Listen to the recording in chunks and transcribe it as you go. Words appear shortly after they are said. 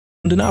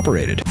and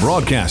operated.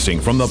 Broadcasting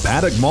from the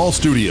Paddock Mall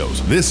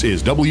Studios, this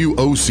is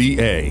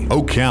WOCA,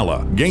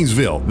 Ocala,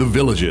 Gainesville, The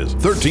Villages,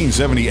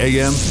 1370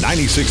 AM,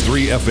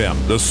 96.3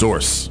 FM, The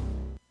Source.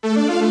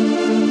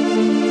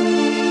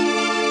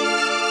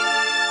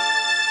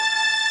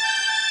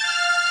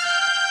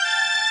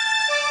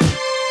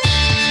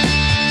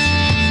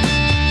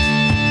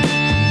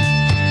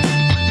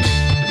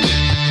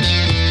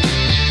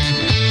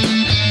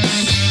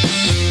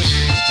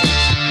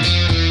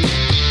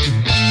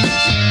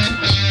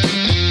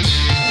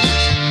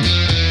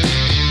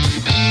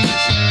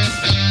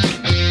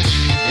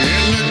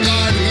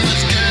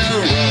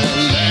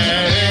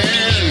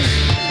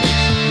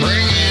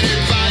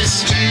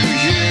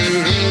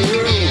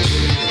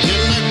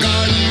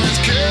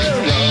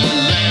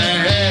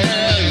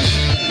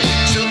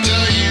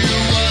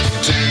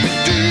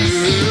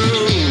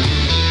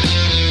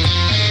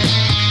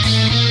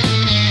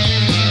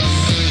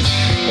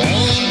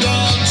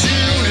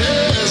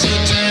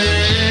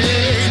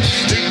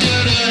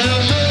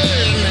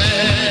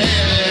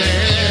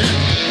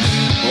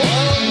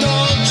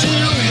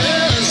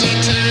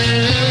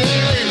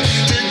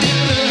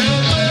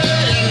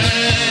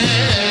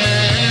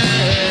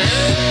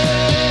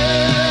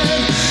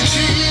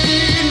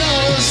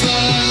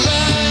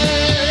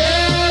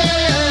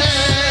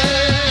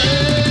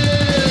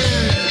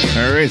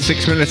 All right,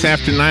 6 minutes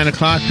after 9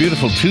 o'clock.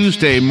 Beautiful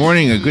Tuesday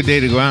morning. A good day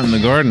to go out in the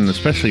garden,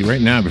 especially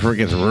right now before it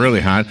gets really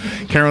hot.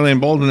 Carol Ann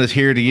Baldwin is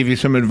here to give you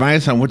some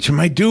advice on what you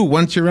might do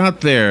once you're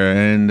out there.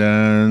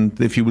 And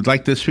if you would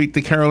like to speak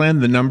to Carol Ann,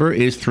 the number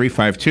is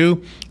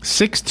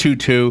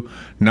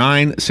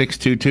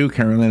 352-622-9622.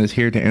 Carol Ann is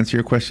here to answer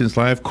your questions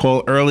live.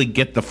 Call early,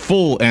 get the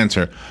full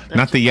answer,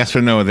 not the yes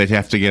or no that you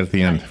have to get at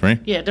the end, right?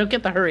 Yeah, don't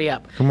get the hurry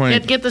up. Good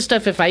morning. Get the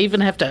stuff if I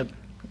even have to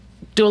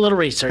do a little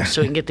research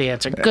so we can get the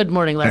answer. Good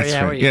morning, Larry. That's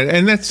How right. are you? Yeah,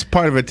 and that's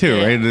part of it too,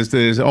 right?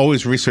 There's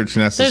always research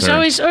necessary. There's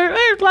always, or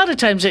a lot of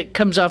times it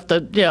comes off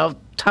the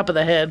top of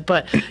the head,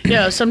 but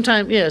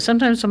sometimes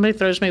somebody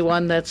throws me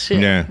one that's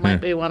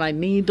might be one I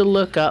need to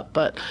look up,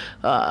 but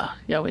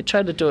we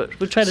try to do it.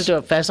 We try to do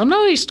it fast. I'm not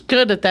always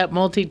good at that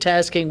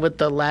multitasking with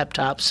the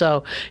laptop.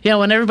 So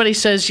when everybody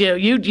says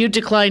you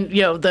decline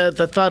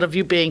the thought of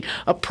you being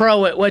a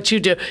pro at what you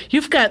do,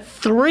 you've got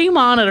 3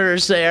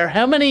 monitors there.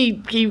 How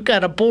many? You've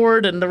got a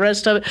board and the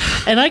rest of it,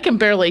 and I can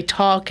barely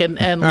talk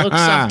and look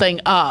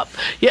something up.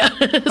 Yeah.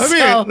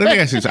 Let me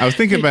ask you this. I was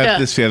thinking about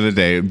this the other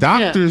day.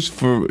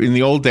 Doctors in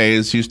the old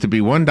days used to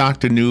be one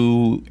doctor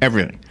knew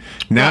everything.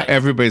 Now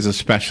everybody's a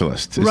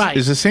specialist.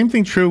 Is the same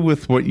thing true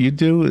with what you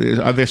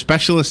do? Are there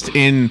specialists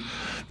in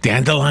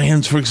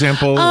dandelions, for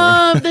example?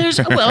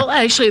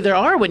 Actually, there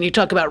are when you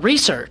talk about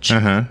research.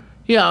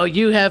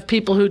 You have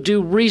people who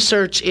do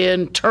research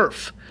in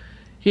turf.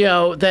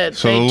 That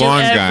so they the do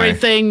guy.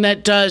 everything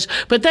that does,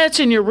 but that's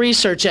in your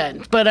research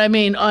end. But I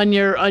mean, on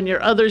your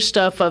other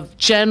stuff of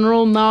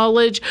general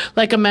knowledge,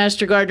 like a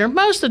master gardener,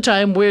 most of the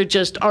time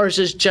ours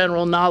is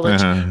general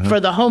knowledge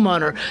for the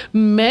homeowner.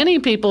 Many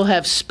people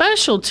have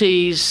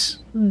specialties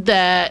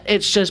that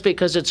it's just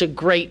because it's a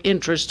great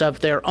interest of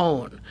their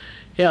own.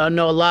 I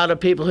know a lot of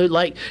people who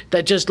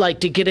just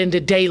like to get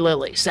into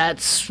daylilies.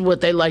 That's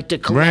what they like to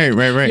collect.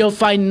 Right. You'll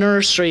find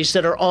nurseries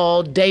that are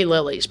all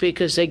daylilies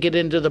because they get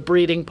into the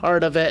breeding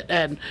part of it,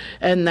 and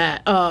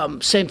that.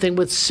 Same thing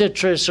with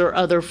citrus or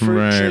other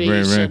fruit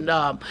trees, and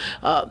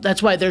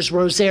that's why there's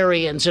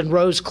rosarians and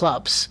rose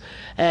clubs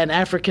and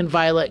African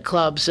violet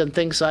clubs and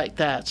things like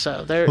that.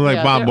 So there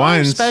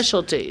are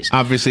specialties.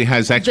 Obviously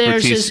has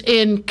expertise. Theirs is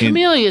in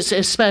camellias,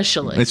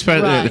 especially. Of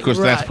course,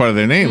 that's part of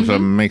their name, so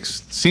it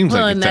seems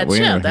like it's that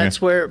way.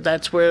 That's where.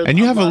 And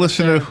you have a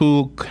listener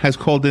who has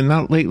called in,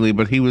 not lately,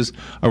 but he was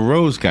a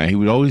rose guy. He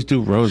would always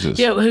do roses.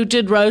 Yeah, who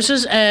did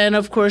roses, and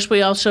of course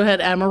we also had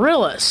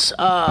amaryllis.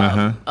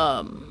 I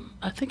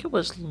think it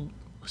was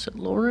it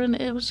Lauren?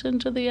 It was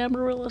into the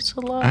amaryllis a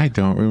lot. I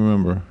don't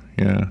remember.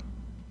 Yeah.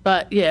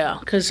 But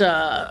because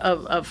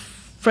a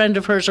friend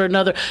of hers or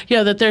another,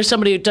 that there's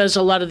somebody who does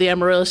a lot of the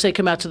amaryllis. They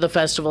come out to the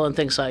festival and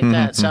things like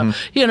that. So,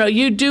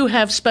 you do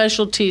have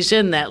specialties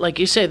in that. Like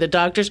you say, the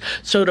doctors,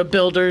 soda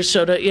builders,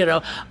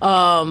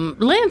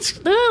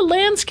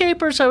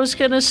 landscapers, I was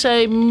going to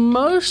say,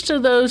 most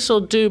of those will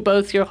do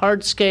both your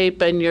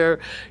hardscape and your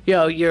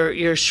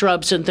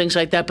shrubs and things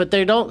like that. But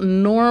they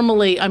don't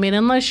normally,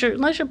 unless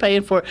you're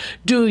paying for it,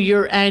 do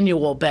your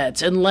annual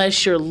beds,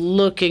 unless you're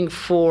looking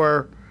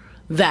for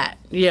that.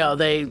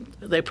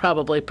 They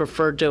probably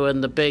prefer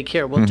doing the big,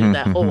 we'll do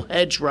that whole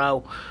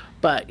hedgerow,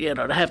 but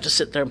to have to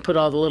sit there and put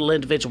all the little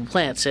individual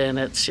plants in,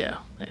 it's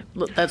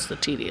that's the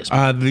tedious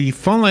part. The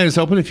phone line is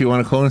open if you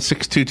want to call in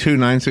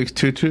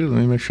 622-9622.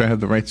 Let me make sure I have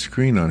the right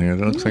screen on here.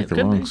 That looks like the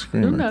wrong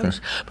screen. Who knows?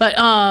 But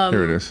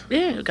here it is.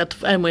 Yeah,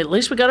 at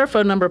least we got our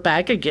phone number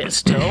back again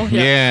still.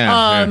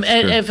 And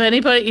if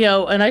anybody,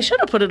 and I should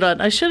have put it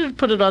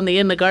on the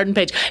In the Garden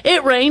page.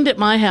 It rained at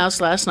my house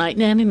last night.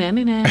 Nanny.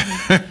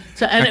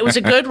 And it was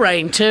a good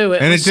rain too.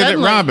 And it did at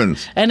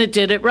Robbins. And it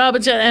did at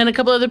Robbins and a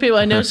couple other people.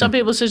 I know some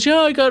people says,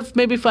 I got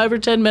maybe 5 or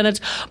 10 minutes.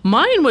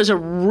 Mine was a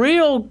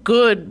real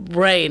good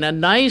rain. rain, a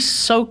nice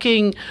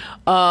soaking,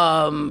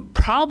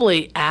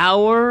 probably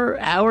hour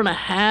and a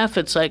half.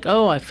 It's like,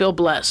 oh, I feel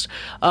blessed.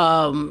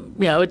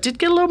 It did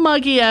get a little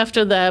muggy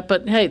after that,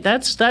 but hey,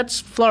 that's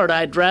Florida.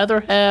 I'd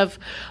rather have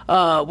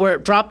where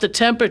it dropped the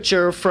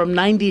temperature from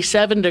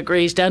 97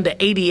 degrees down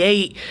to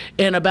 88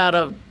 in about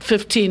a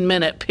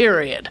 15-minute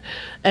period.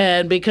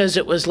 And because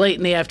it was late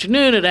in the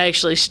afternoon, it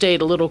actually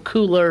stayed a little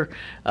cooler,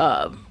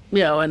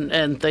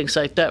 and things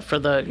like that for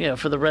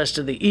the rest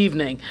of the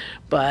evening.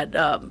 But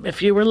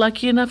if you were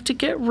lucky enough to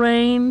get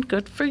rain,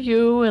 good for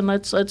you. And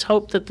let's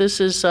hope that this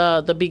is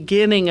the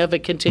beginning of a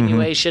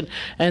continuation,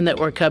 and that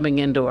we're coming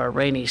into our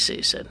rainy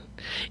season.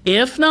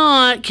 If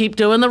not, keep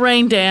doing the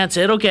rain dance.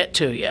 It'll get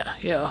to you.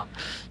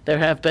 There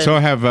have been. So I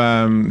have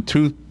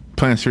 2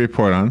 plants to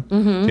report on.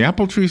 The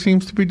apple tree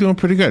seems to be doing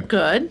pretty good.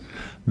 Good.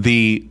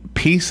 The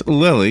peace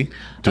lily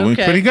doing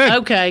pretty good.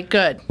 Okay,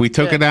 good. We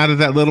took it out of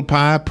that little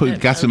pot,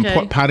 got some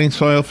potting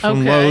soil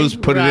from Lowe's,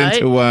 put it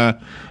into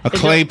a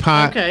clay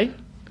pot. Okay.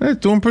 It's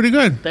doing pretty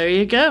good. There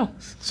you go.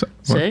 So,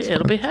 see,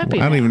 it'll be happy.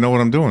 I don't even know what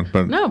I'm doing,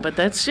 but no, but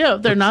that's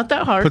they're not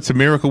that hard. Put some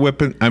Miracle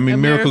Whip in.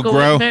 Miracle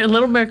Grow.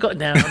 Little Miracle.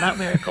 No, not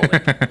Miracle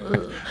Whip.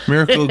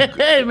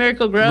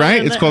 Miracle Grow.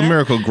 Right? It's called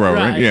Miracle Grow,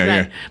 right?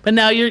 Yeah. But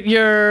now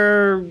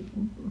your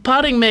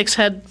potting mix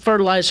had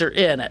fertilizer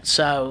in it,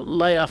 so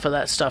lay off of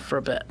that stuff for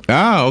a bit.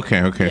 Oh,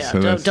 okay. Yeah,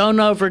 so don't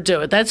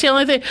overdo it. That's the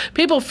only thing.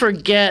 People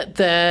forget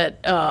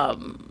that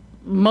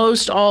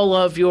most all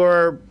of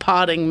your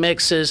potting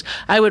mixes,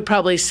 I would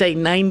probably say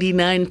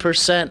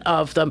 99%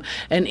 of them,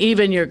 and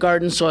even your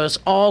garden soils,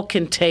 all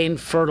contain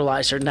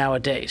fertilizer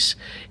nowadays.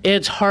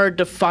 It's hard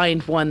to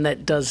find one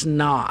that does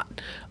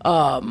not.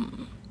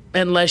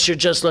 Unless you're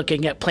just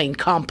looking at plain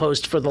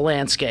compost for the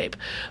landscape.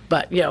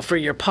 But, for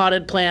your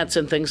potted plants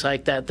and things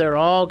like that, they're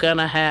all going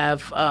to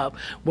have,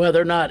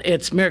 whether or not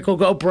it's Miracle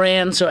Grow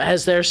brand, so it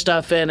has their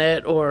stuff in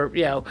it, or,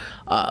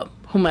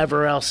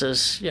 whomever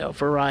else's,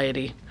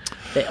 variety.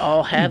 They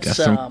all have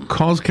some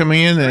calls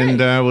coming in, and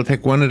we'll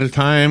take one at a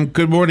time.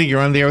 Good morning.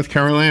 You're on the air with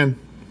Carol Ann.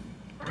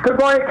 Good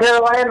morning,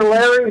 Caroline and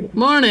Larry.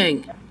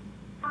 Morning.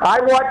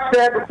 I watched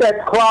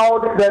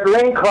that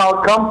rain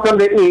cloud come from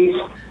the east.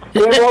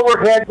 Came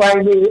overhead by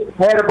me,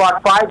 had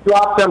about 5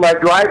 drops on my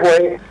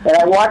driveway, and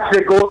I watched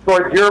it go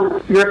towards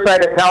your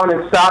side of town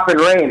and stop and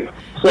rain.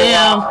 So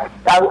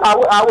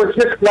I was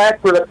just glad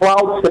for the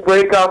clouds to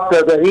break up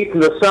the heat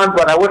and the sun,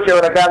 but I wish I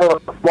would have got a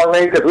little more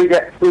rain because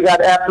we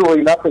got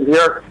absolutely nothing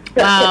here.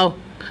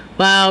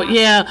 Wow,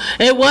 yeah,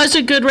 it was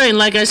a good rain.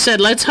 Like I said,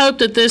 let's hope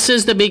that this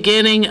is the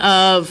beginning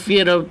of,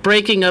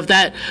 breaking of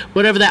that,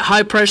 whatever that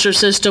high pressure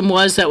system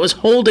was that was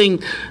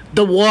holding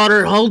the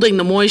water, holding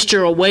the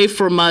moisture away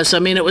from us. I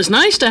mean, it was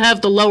nice to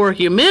have the lower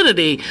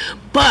humidity,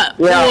 but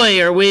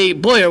boy, are we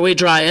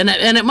dry. And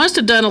it must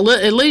have done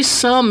at least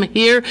some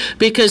here,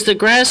 because the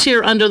grass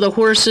here under the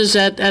horses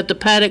at the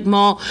paddock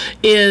mall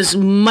is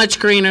much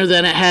greener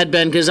than it had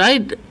been, because I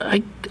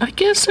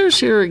guess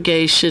there's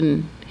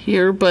irrigation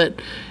here, but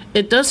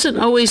it doesn't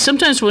always.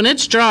 Sometimes when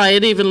it's dry,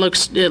 it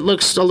looks a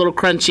little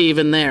crunchy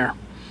even there.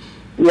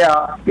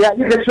 Yeah,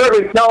 you can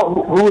certainly tell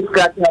who's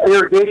got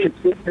irrigation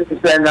systems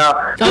and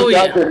who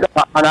doesn't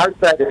on our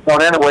side of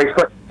town anyways.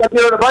 But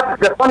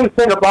the funny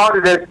thing about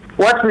it is,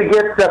 once we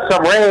get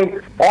some rain,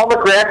 all the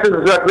grasses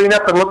green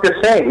up and look the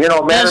same,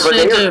 matter of a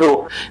day or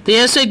two.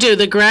 Yes, they do.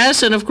 The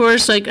grass, and of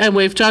course, and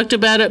we've talked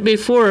about it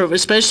before,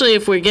 especially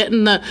if we're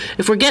getting the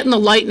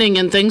lightning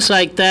and things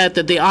like that,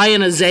 that the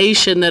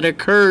ionization that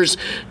occurs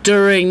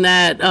during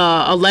that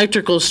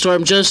electrical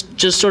storm just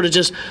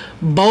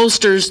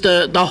bolsters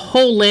the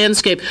whole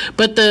landscape.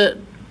 But the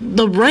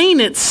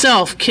rain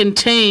itself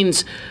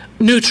contains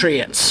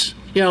nutrients.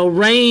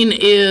 Rain rain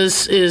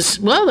is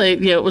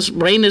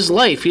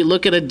life. You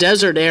look at a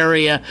desert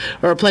area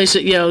or a place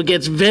that,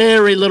 gets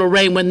very little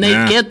rain. When they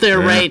get their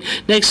rain,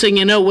 next thing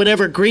you know,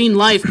 whatever green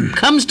life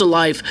comes to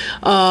life.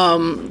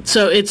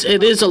 So it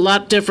is a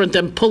lot different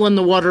than pulling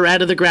the water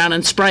out of the ground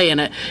and spraying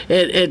it.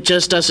 It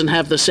just doesn't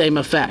have the same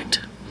effect.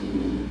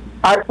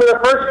 For the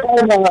first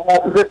time,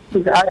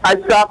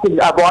 I stopped and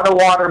I bought a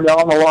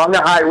watermelon along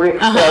the highway.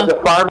 The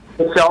farm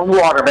is selling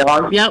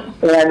watermelons. Yep.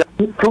 And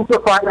 2 for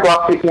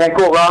 $5, you can't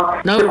go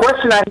wrong. Nope. The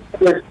question I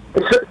have is,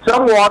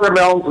 some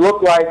watermelons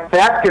look like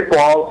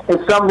basketballs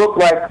and some look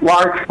like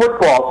large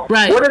footballs.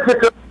 Right. What is the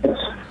difference?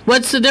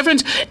 What's the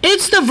difference?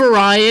 It's the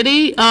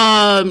variety.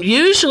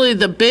 Usually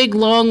the big,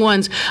 long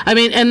ones,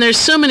 and there's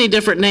so many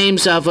different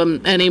names of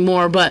them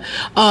anymore, but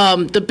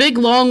the big,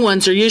 long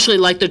ones are usually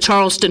like the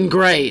Charleston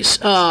Grays,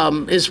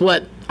 is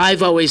what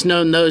I've always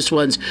known those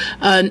ones.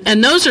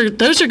 And those are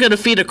going to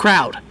feed a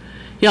crowd.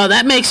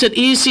 That makes it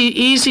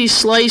easy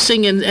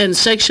slicing and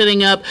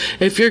sectioning up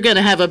if you're going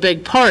to have a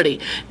big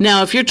party.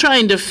 Now, if you're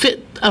trying to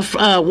fit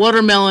a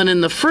watermelon in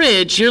the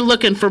fridge, you're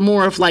looking for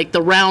more of like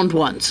the round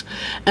ones.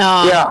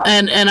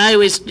 And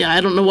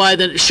I don't know why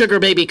the Sugar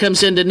Baby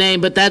comes into name,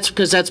 but that's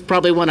because that's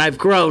probably one I've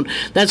grown.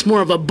 That's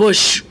more of a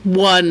bush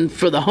one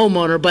for the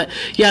homeowner. But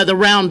the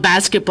round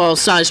basketball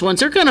sized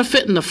ones, they're going to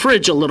fit in the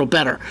fridge a little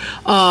better.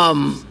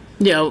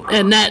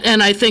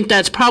 and I think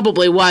that's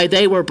probably why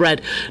they were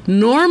bred.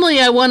 Normally,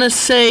 I want to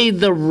say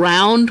the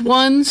round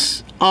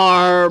ones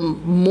are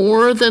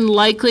more than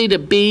likely to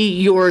be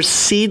your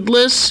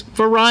seedless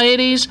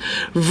varieties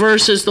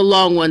versus the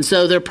long ones,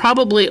 though there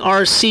probably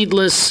are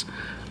seedless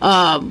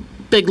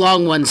big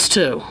long ones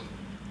too.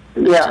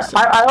 Yeah,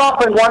 I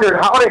often wondered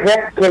how the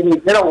heck can you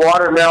get a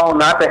watermelon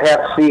not to have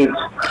seeds?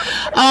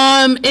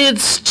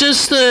 It's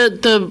just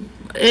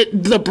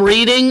the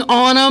breeding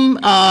on them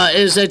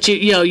is that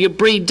you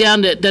breed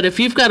down to that if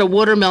you've got a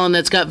watermelon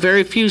that's got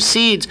very few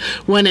seeds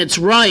when it's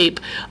ripe,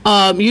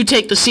 you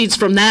take the seeds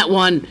from that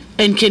one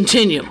and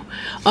continue.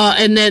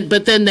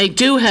 But then they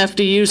do have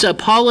to use a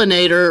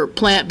pollinator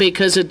plant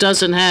because it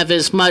doesn't have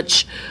as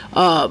much,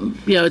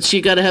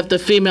 you got to have the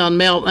female and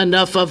male,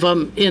 enough of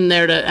them in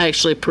there to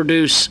actually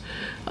produce.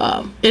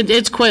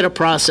 It's quite a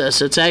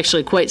process. It's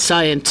actually quite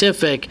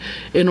scientific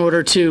in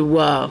order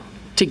to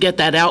get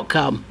that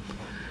outcome.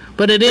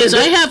 But it is.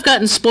 I have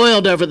gotten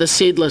spoiled over the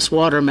seedless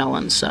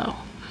watermelon, so.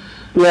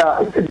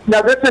 Yeah.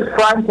 Now this is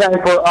prime time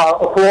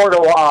for Florida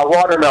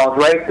watermelons,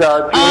 right?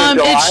 June and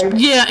July.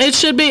 Yeah, it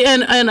should be.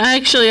 And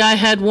actually, I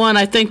had one.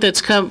 I think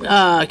that's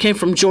came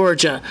from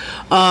Georgia.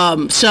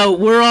 So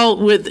we're all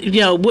with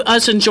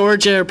us in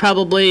Georgia are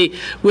probably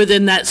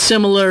within that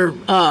similar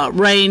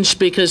range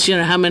because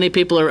how many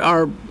people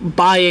are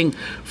buying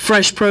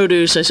fresh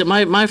produce. I said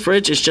my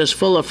fridge is just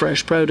full of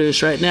fresh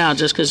produce right now,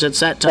 just because it's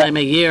that time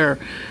of year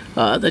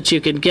that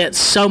you can get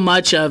so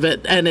much of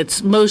it, and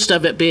it's most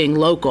of it being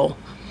local.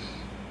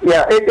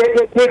 Yeah,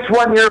 it takes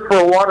 1 year for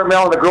a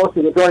watermelon to grow,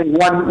 so there's only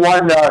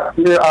one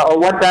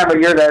time a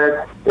year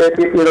that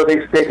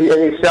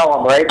they sell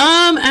them, right?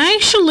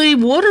 Actually,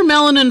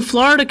 watermelon in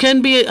Florida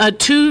can be a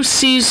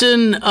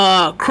 2-season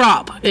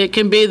crop. It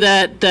can be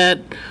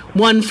that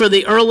one for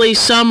the early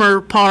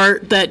summer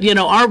part that,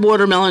 our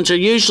watermelons are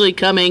usually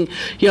coming,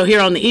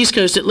 here on the East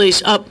Coast at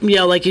least up,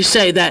 like you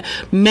say, that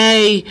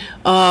May,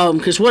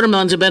 because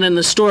watermelons have been in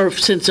the store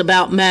since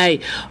about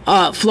May,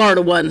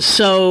 Florida ones.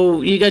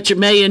 So you got your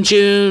May and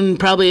June,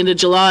 probably into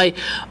July,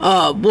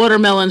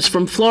 watermelons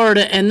from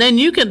Florida, and then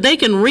they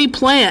can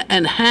replant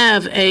and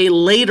have a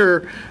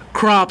later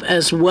crop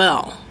as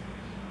well.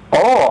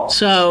 Oh.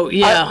 So,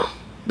 yeah,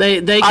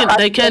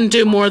 they can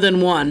do more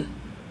than one.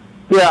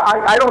 Yeah,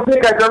 I don't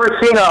think I've ever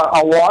seen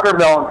a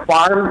watermelon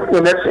farm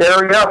in this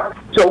area.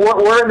 So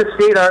where in the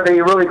state are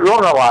they really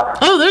growing a lot?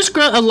 Oh, there's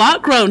a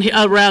lot grown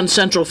around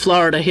Central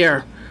Florida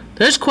here.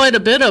 There's quite a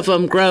bit of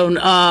them grown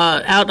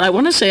out, I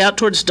want to say out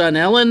towards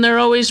Dunellen there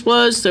always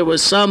was. There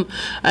was some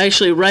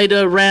actually right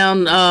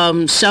around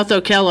South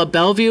Ocala,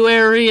 Bellevue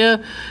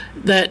area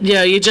that,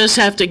 you just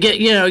have to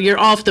get, you're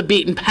off the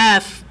beaten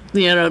path,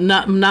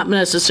 not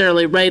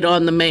necessarily right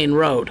on the main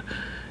road.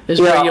 Is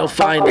where you'll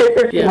find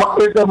it. Is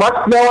the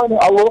muskmelon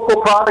a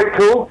local product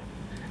too?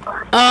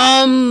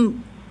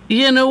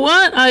 You know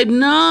what? I'm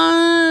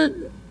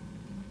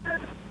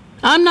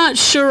not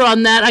sure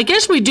on that. I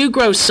guess we do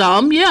grow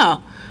some,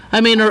 yeah.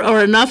 I mean,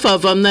 or enough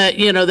of them that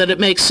that it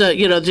makes that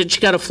you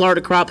got a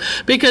Florida crop,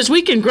 because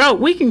we can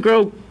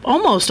grow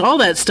almost all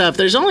that stuff.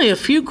 There's only a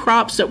few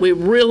crops that we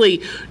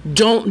really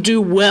don't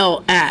do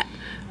well at.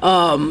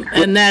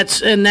 And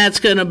that's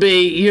going to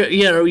be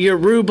your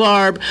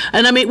rhubarb,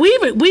 and I mean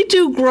we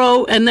do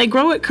grow, and they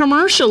grow it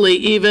commercially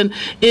even,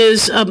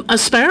 is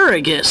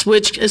asparagus,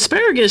 which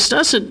asparagus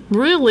doesn't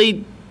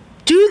really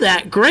do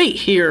that great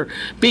here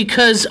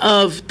because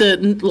of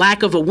the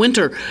lack of a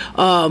winter.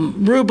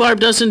 Rhubarb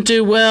doesn't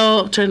do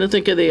well. I'm trying to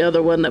think of the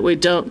other one that we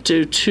don't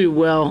do too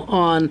well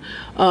on.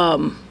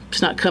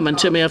 It's not coming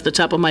to me off the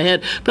top of my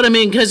head, but I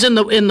mean, because in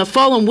the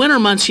fall and winter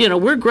months,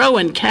 we're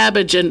growing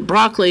cabbage and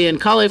broccoli and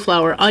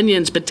cauliflower,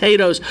 onions,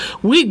 potatoes.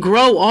 We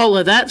grow all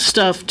of that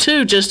stuff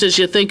too. Just as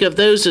you think of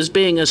those as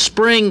being a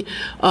spring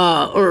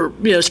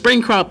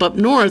spring crop up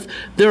north,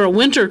 they're a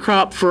winter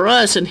crop for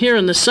us. And here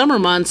in the summer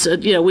months,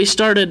 we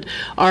started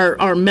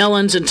our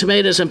melons and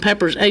tomatoes and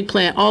peppers,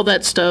 eggplant, all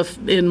that stuff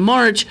in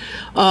March.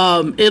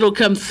 It'll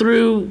come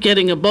through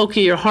getting a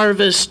bulkier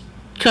harvest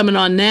coming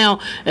on now,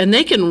 and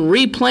they can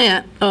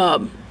replant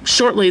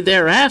shortly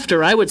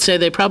thereafter. I would say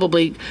they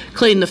probably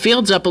clean the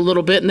fields up a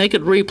little bit, and they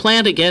could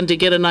replant again to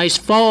get a nice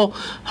fall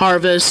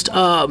harvest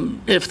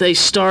if they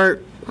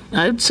start,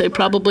 I'd say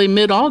probably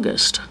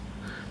mid-August.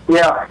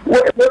 Yeah.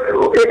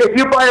 If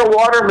you buy a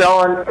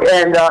watermelon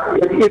and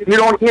if you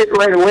don't eat it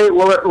right away,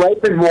 will it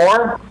ripen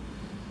more?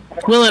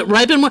 Will it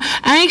ripen more?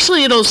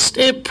 Actually,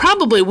 it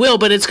probably will,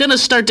 but it's going to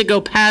start to go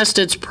past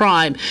its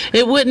prime.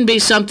 It wouldn't be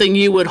something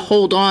you would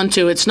hold on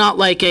to. It's not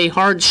like a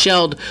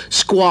hard-shelled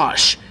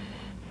squash.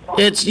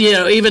 It's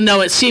even though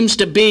it seems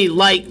to be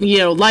like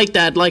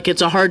that, like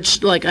it's a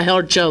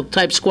hard-shell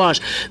type squash.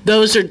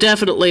 Those are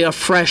definitely a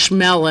fresh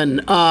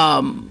melon.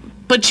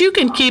 But you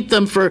can keep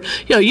them for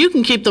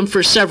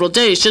several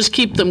days. Just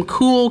keep them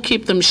cool,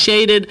 keep them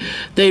shaded.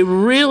 They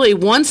really,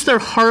 once they're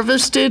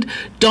harvested,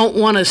 don't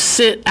want to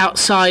sit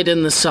outside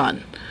in the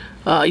sun.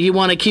 You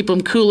want to keep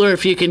them cooler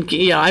if you can.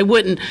 I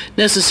wouldn't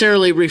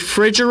necessarily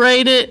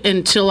refrigerate it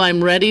until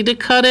I'm ready to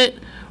cut it,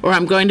 or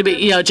I'm going to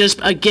be, just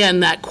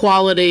again that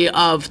quality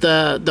of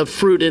the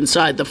fruit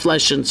inside, the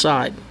flesh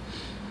inside.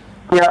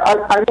 Yeah,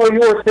 I know you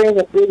were saying in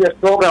the previous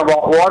program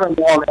about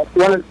watermelon, and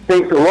one of the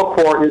things to look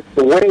for is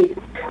the weight.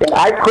 And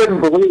I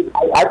couldn't believe,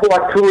 I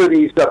bought 2 of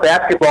these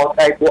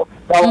basketball-type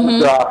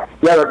melons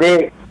the other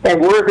day, and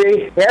were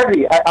they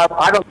heavy?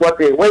 I don't know what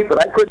they weigh,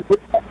 but I couldn't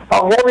believe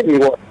how heavy they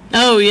were.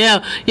 Oh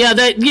yeah.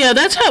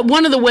 That's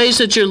one of the ways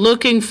that you're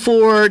looking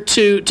for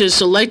to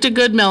select a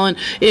good melon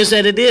is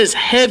that it is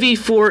heavy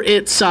for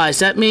its size.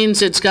 That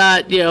means it's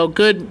got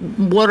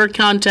good water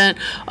content,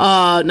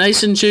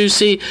 nice and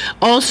juicy.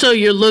 Also,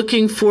 you're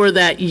looking for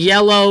that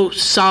yellow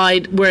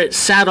side where it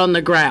sat on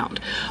the ground,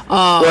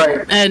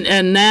 right.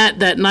 And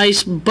that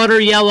nice butter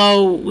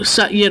yellow,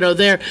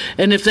 there.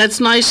 And if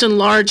that's nice and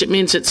large, it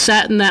means it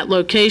sat in that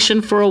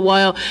location for a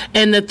while,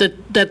 and that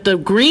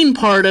the green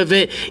part of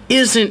it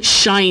isn't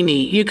shiny.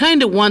 You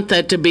kind of want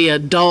that to be a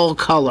dull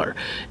color,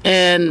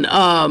 and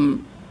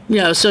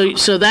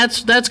so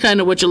that's kind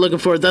of what you're looking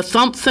for. The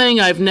thump thing,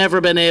 I've never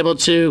been able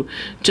to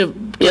get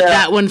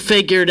that one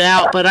figured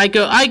out, but I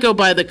go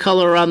by the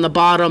color on the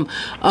bottom,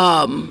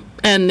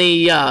 and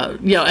the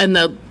and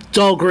the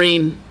dull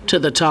green to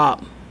the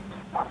top.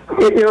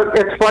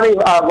 It's funny.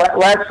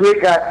 Last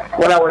week,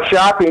 when I was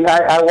shopping,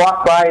 I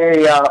walked by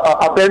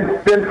a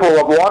bin full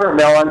of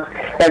watermelons,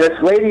 and this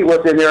lady was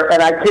in there,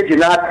 and I kid you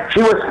not,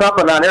 she was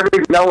thumping on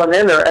every melon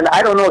in there. And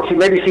I don't know,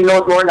 maybe she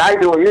knows more than I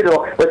do or you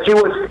do, but she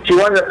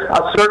wanted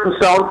a certain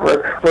sound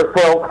for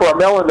a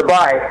melon to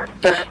buy.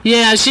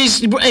 Yeah,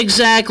 she's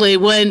exactly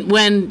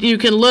when you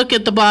can look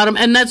at the bottom,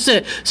 and that's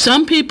it.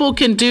 Some people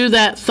can do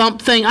that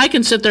thump thing. I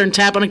can sit there and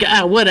tap on it, and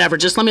go, whatever.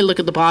 Just let me look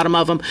at the bottom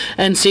of them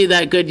and see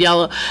that good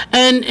yellow.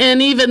 And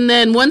even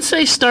then, once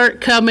they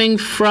start coming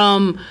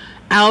from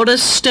out of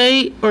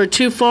state or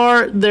too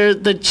far,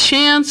 the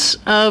chance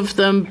of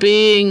them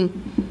being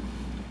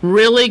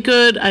really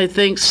good, I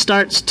think,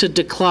 starts to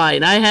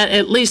decline.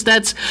 At least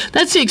that's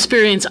the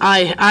experience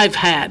I've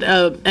had,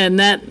 and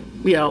that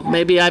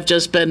maybe I've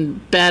just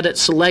been bad at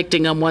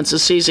selecting them once the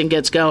season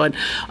gets going.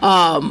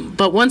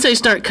 But once they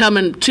start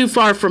coming too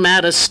far from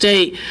out of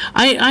state,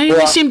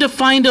 I seem to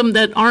find them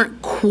that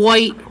aren't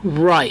quite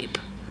ripe.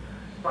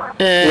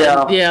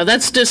 And,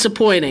 that's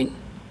disappointing.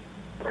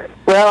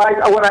 Well,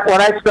 when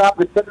I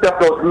stopped and picked up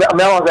those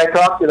melons, I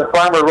talked to the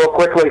farmer real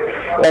quickly,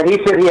 and he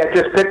said he had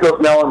just picked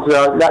those melons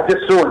not too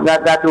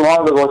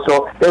long ago,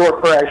 so they were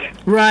fresh.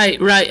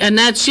 Right, and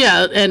that's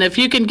and if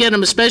you can get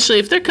them, especially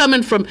if they're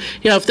coming from,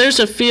 if there's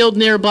a field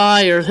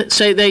nearby, or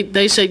say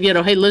they say,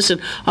 hey, listen,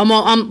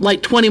 I'm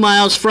like 20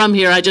 miles from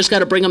here, I just got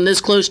to bring them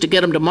this close to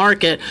get them to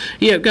market.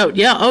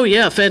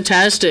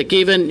 Fantastic.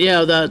 Even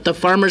the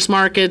farmers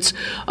markets,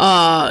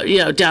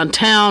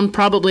 downtown,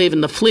 probably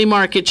even the flea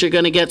markets, you're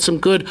going to get some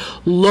good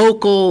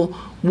local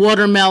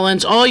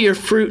watermelons. All your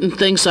fruit and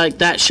things like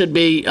that should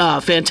be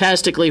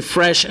fantastically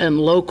fresh and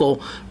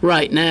local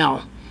right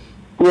now.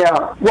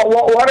 Yeah.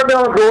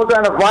 Watermelon grows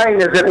on a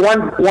vine. Is it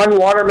one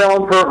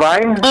watermelon per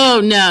vine? Oh,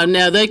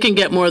 no. They can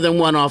get more than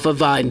one off a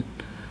vine.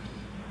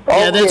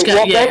 Okay.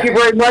 Thank you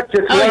very much.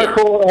 It's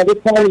wonderful. This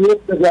time of year,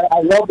 because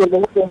I love the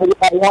local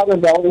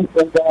watermelons,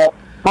 and I think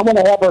I'm going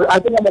to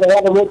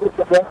have a look at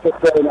the breakfast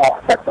right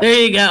now. There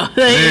you go.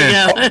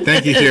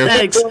 Thank you, Hugh.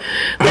 Thanks. All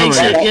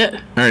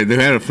right, they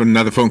had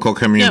another phone call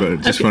coming in,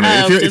 but just want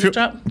to,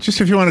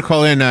 if you want to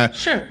call in,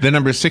 sure. The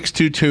number is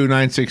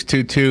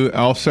 622-9622.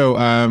 Also,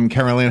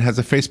 Carol Ann has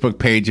a Facebook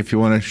page. If you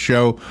want to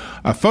show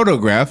a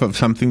photograph of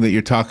something that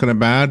you're talking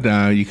about,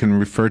 you can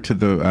refer to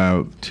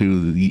the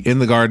In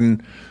the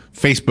Garden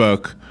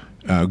Facebook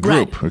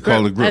group. We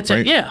call it a group,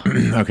 right? Yeah.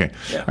 Okay.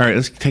 Yeah. All right,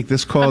 let's take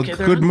this call. Okay,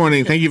 good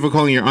morning. Thank you for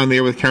calling. You're on the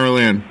air with Carol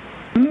Ann.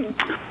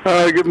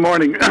 Good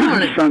morning.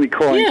 Sonny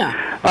calling.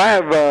 Yeah. I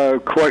have a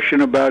question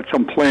about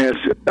some plants.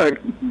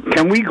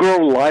 Can we grow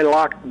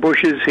lilac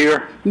bushes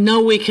here?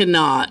 No, we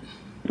cannot.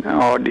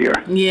 Oh, dear.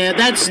 Yeah,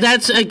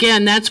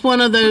 that's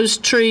one of those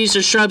trees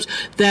or shrubs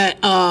that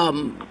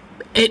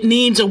it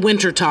needs a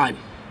winter time.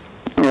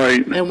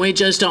 Right. And we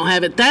just don't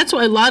have it. That's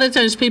why a lot of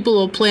times people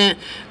will plant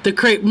the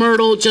crepe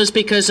myrtle just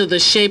because of the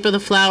shape of the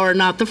flower,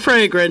 not the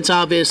fragrance,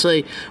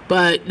 obviously,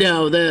 but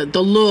the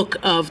look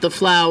of the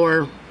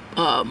flower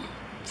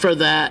for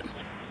that.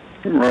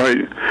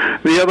 Right.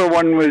 The other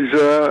one was,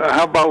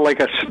 how about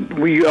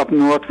we up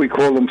north, we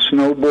call them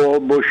snowball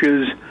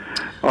bushes.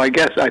 I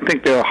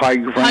think they're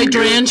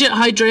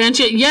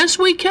hydrangea. Yes,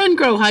 we can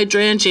grow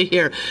hydrangea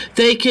here.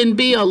 They can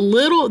be a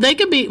little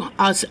picky.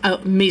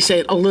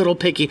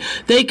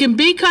 They can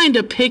be kind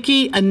of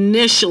picky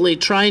initially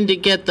trying to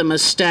get them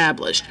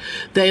established.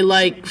 They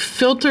like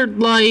filtered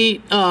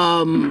light,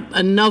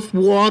 enough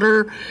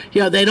water.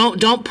 They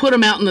don't put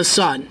them out in the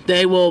sun.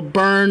 They will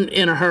burn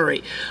in a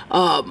hurry.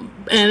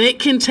 And it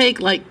can take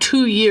like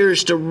 2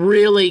 years to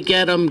really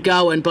get them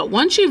going. But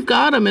once you've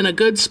got them in a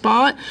good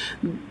spot,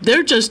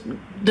 they'll just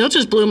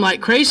bloom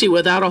like crazy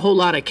without a whole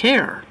lot of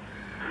care.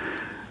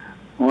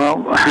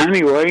 Well,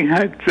 anyway,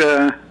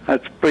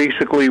 that's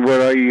basically what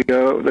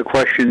the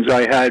questions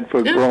I had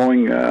for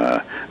growing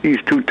these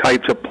two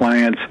types of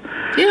plants.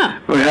 Yeah.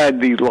 We had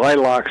the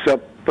lilacs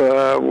up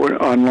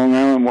on Long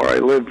Island where I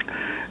lived,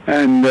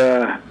 and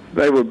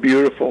they were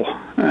beautiful,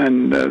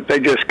 and they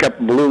just kept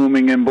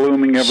blooming and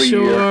blooming every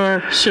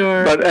year.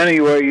 Sure. But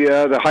anyway,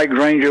 the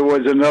hydrangea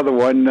was another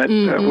one that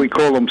we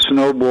call them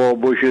snowball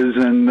bushes,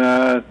 and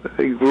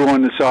they grew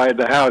on the side of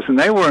the house, and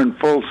they were in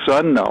full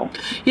sun, though.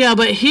 Yeah,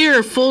 but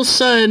here, full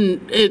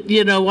sun,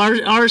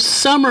 our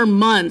summer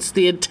months,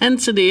 the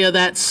intensity of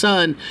that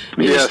sun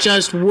is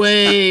just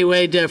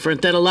way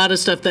different than a lot of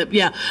stuff that,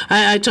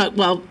 I talk,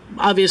 well,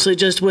 obviously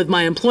just with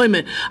my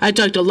employment, I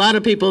talked to a lot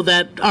of people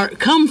that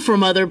come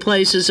from other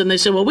places, and they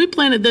say, well, we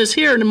planted this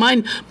here, and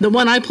mine, the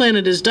one I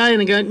planted is dying.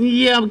 And go,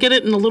 yeah, I'll get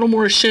it in a little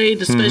more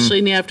shade, especially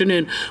in the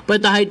afternoon.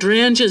 But the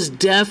hydrangeas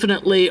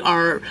definitely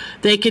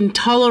they can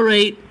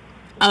tolerate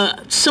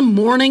some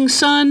morning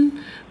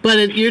sun,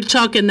 but you're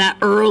talking that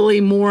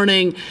early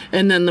morning,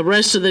 and then the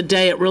rest of the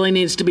day it really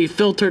needs to be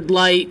filtered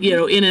light,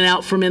 in and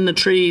out from in the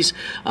trees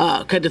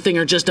kind of thing,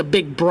 or just a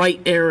big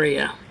bright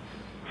area.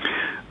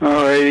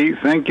 All righty.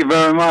 Thank you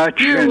very much.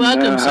 You're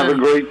welcome, have a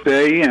great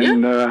day.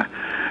 And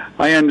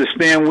I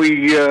understand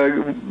we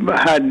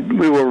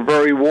were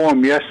very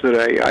warm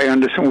yesterday. I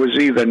understand it was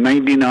either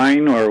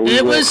 99 or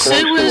it was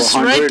close to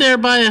 100. Right there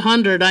by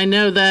 100. I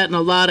know that in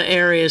a lot of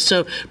areas.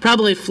 So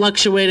probably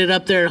fluctuated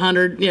up there at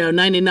 100,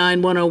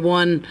 99,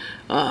 101,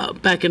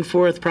 back and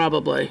forth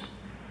probably.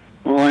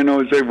 Well, I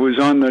know it was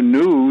on the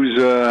news,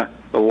 the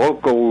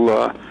local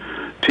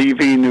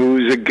TV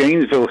news that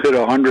Gainesville hit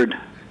 100.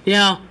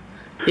 Yeah.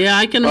 Yeah,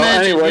 I can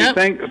imagine.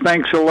 Anyway,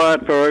 thanks a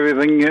lot for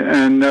everything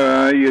and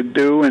you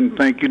do, and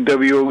thank you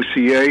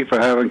WOCA for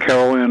having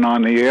Carolyn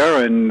on the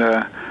air, and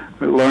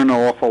we learn an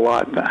awful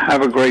lot.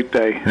 Have a great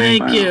day.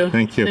 Thank you.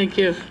 Thank you. Thank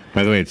you.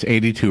 By the way, it's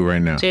 82 right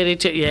now. It's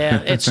 82,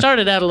 yeah. It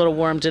started out a little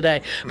warm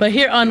today. But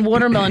here on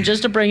watermelon,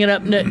 just to bring it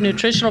up,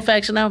 nutritional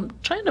facts, and I'm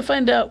trying to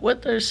find out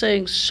what they're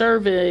saying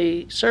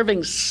serving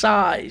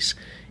size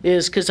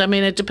is, because,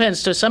 it depends.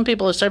 So some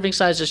people, a serving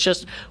size is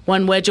just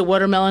one wedge of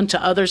watermelon.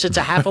 To others, it's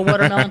a half a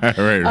watermelon.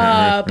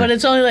 right. But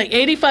it's only like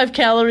 85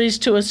 calories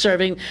to a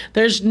serving.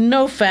 There's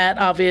no fat,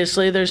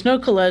 obviously. There's no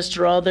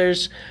cholesterol.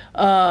 There's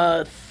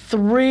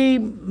 3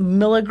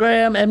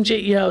 milligram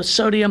mg,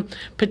 sodium.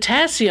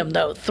 Potassium,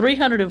 though,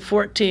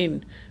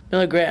 314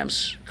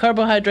 milligrams.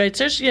 Carbohydrates,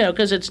 there's,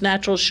 because it's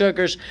natural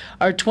sugars,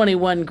 are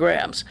 21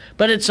 grams.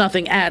 But it's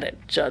nothing added,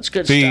 so it's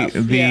good stuff.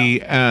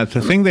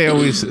 The thing they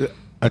always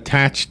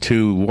attached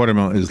to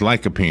watermelon is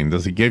lycopene.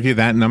 Does it give you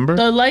that number?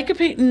 The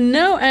lycopene?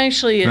 No,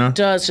 actually it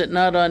doesn't.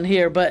 Not on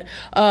here. But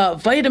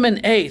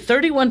vitamin A,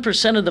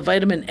 31% of the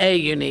vitamin A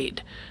you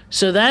need.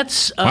 So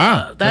that's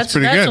that's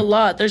good. A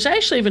lot. There's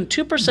actually even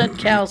 2%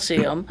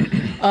 calcium,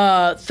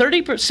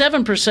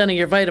 7% of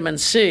your vitamin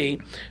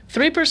C,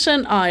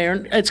 3%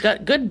 iron. It's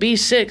got good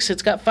B6.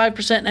 It's got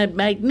 5%, and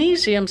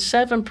magnesium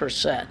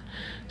 7%.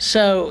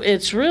 So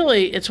it's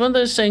one of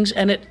those things,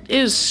 and it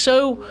is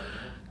so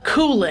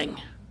cooling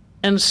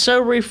and so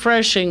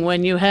refreshing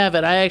when you have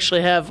it. I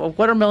actually have a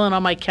watermelon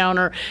on my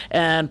counter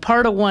and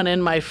part of one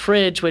in my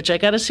fridge, which I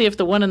got to see if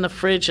the one in the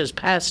fridge has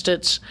passed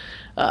its.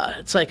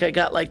 It's like I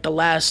got like the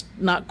last,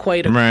 not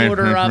quite a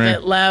quarter of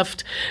it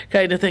left,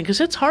 kind of thing,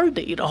 because it's hard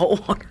to eat a whole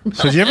watermelon.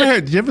 So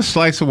did you ever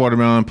slice a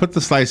watermelon, put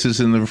the slices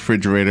in the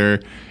refrigerator,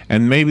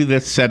 and maybe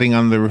the setting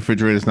on the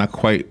refrigerator is not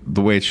quite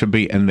the way it should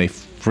be, and they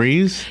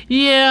freeze?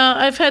 Yeah,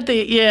 I've had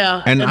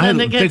and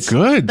they're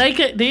good.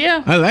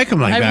 I like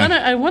them like that.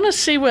 I want to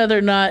see whether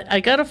or not, I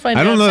got to find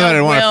out. I don't know that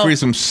I want to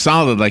freeze them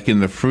solid like in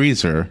the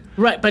freezer.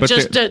 Right, but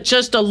just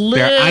a little bit.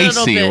 They're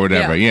icy or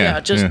whatever,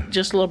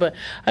 just a little bit.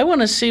 I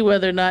want to see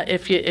whether or not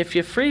if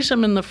you freeze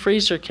them in the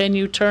freezer, can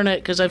you turn it?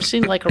 Because I've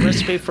seen like a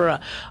recipe for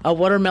a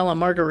watermelon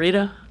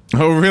margarita.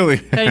 Oh, really?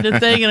 Kind of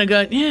thing, and I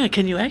go, yeah,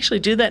 can you actually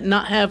do that and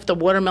not have the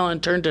watermelon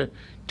turn to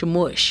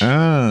mush?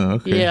 Oh,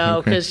 okay.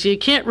 Yeah, because you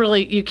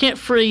can't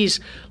freeze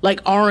like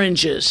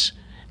oranges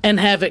and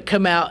have it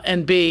come out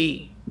and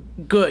be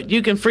good.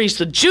 You can freeze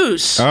the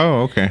juice.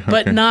 Oh, okay.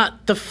 But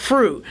not the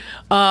fruit.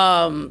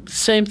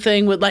 Same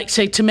thing with, like,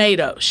 say,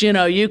 tomatoes.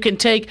 You can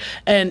take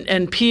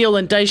and peel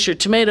and dice your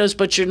tomatoes,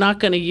 but you're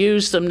not going to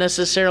use them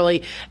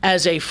necessarily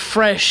as a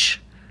fresh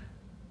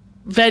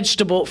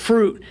vegetable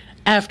fruit.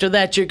 After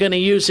that, you're going to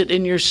use it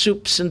in your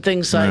soups and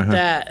things like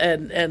that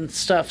and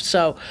stuff.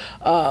 So,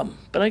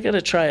 but I got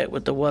to try it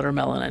with the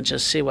watermelon and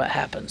just see what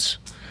happens.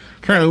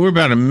 Carly, we're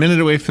about a minute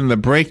away from the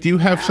break. Do you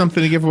have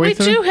something to give away?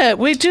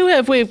 We do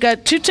have. We've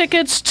got 2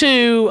 tickets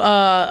to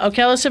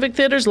Ocala Civic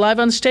Theater's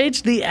Live on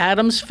Stage, The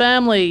Addams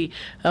Family,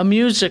 a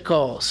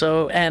musical.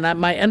 So, and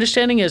my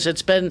understanding is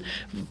it's been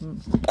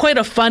quite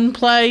a fun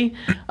play,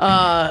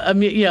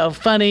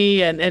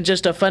 funny and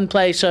just a fun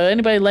play. So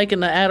anybody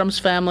liking The Addams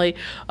Family,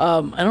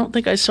 I don't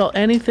think I saw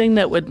anything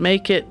that would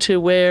make it to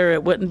where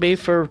it wouldn't be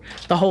for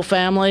the whole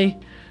family.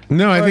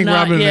 No, I think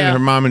not, Robin and her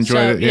mom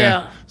enjoyed it.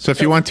 Yeah. So if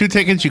you want 2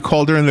 tickets, you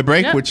call during the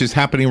break, which is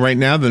happening right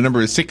now. The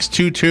number is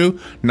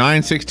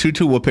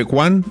 622-9622. We'll pick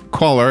one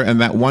caller,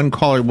 and that one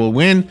caller will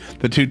win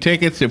the 2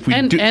 tickets. If we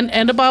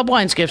and a Bob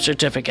Wines gift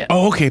certificate.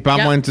 Oh, okay,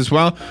 Bob Wines as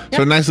well.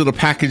 So a nice little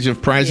package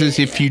of prizes.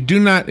 Yeah.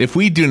 If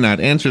we do not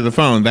answer the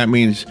phone, that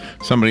means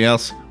somebody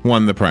else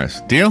won the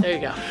prize. Deal? There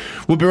you go.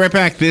 We'll be right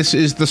back. This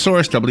is The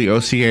Source,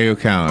 WOCA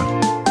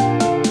Ocala.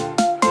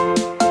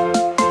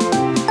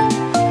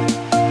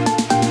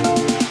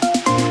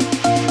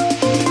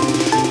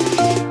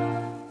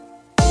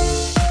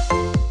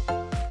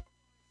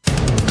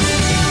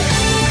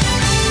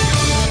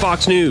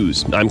 Fox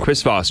News, I'm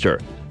Chris Foster.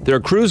 There are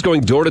crews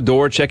going door to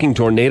door checking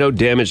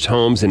tornado-damaged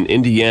homes in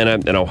Indiana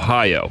and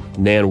Ohio.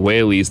 Nan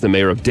Whaley is the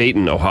mayor of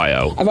Dayton,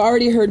 Ohio. I've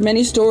already heard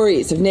many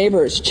stories of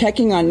neighbors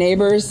checking on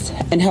neighbors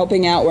and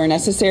helping out where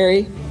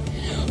necessary.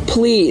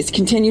 Please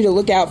continue to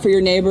look out for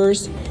your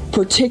neighbors,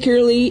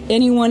 particularly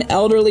anyone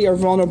elderly or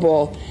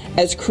vulnerable,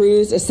 as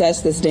crews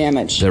assess this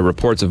damage. There are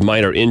reports of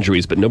minor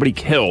injuries, but nobody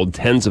killed.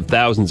 Tens of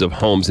thousands of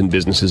homes and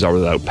businesses are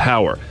without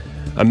power.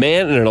 A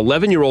man and an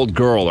 11-year-old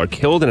girl are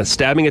killed in a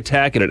stabbing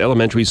attack at an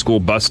elementary school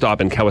bus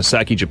stop in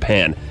Kawasaki,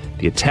 Japan.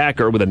 The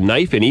attacker, with a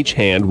knife in each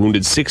hand,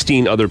 wounded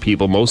 16 other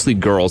people, mostly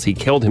girls. He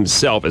killed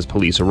himself as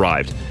police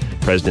arrived.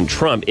 President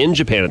Trump, in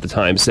Japan at the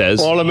time,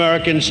 says, "All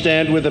Americans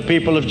stand with the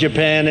people of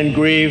Japan and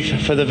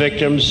grieve for the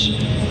victims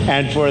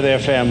and for their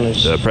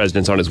families." The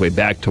president's on his way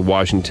back to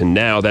Washington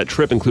now. That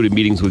trip included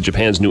meetings with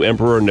Japan's new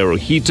Emperor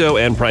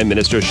Naruhito and Prime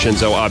Minister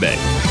Shinzo Abe.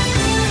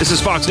 This is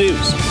Fox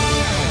News.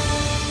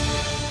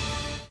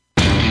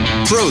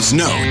 Pros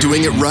know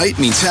doing it right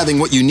means having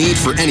what you need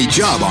for any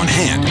job on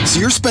hand, so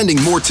you're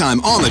spending more time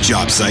on the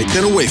job site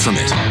than away from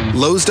it.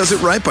 Lowe's does it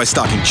right by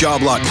stocking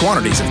job lot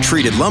quantities of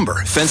treated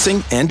lumber,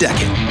 fencing, and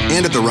decking,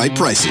 and at the right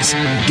prices.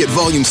 Get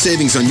volume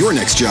savings on your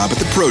next job at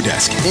the Pro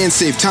Desk, and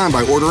save time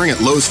by ordering at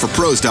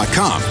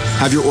lowesforpros.com.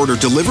 Have your order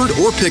delivered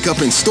or pick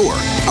up in store.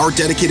 Our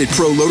dedicated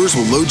pro loaders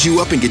will load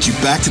you up and get you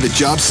back to the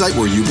job site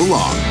where you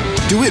belong.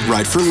 Do it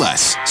right for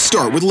less.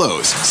 Start with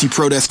Lowe's. See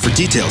Pro Desk for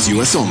details,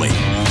 U.S. only.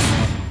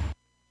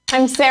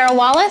 I'm Sarah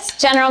Wallace,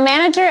 General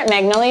Manager at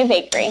Magnolia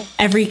Bakery.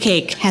 Every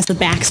cake has the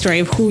backstory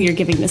of who you're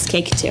giving this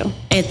cake to.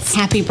 It's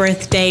happy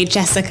birthday,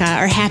 Jessica,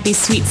 or happy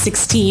sweet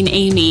 16,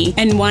 Amy,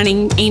 and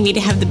wanting Amy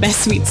to have the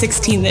best sweet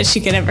 16 that she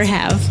could ever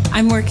have.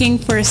 I'm working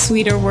for a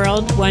sweeter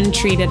world, one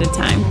treat at a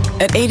time.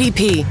 At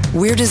ADP,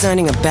 we're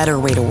designing a better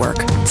way to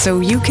work so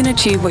you can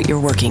achieve what you're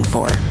working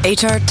for.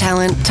 HR,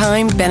 talent,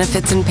 time,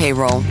 benefits, and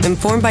payroll.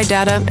 Informed by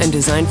data and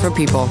designed for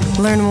people.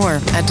 Learn more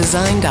at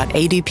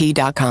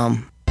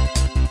design.adp.com.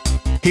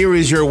 Here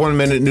is your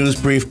 1-minute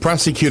news brief.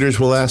 Prosecutors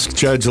will ask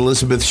Judge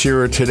Elizabeth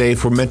Shearer today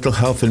for mental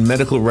health and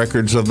medical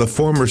records of the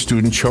former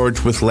student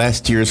charged with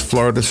last year's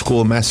Florida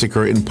school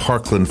massacre in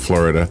Parkland,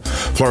 Florida.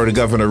 Florida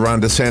Governor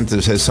Ron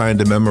DeSantis has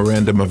signed a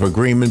memorandum of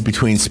agreement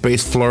between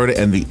Space Florida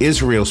and the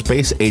Israel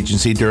Space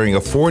Agency during a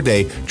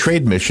 4-day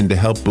trade mission to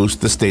help boost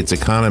the state's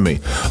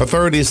economy.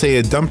 Authorities say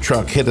a dump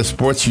truck hit a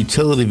sports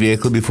utility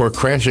vehicle before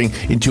crashing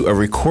into a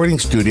recording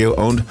studio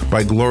owned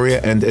by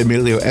Gloria and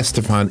Emilio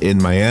Estefan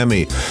in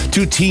Miami.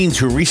 2 teens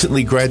who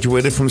recently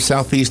graduated from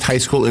Southeast High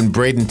School in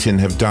Bradenton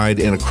have died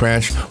in a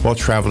crash while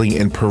traveling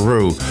in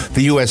Peru.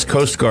 The U.S.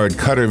 Coast Guard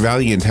cutter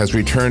Valiant has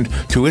returned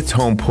to its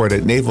home port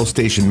at Naval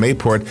Station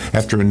Mayport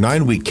after a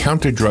 9-week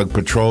counter-drug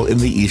patrol in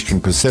the Eastern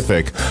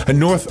Pacific. A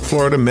North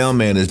Florida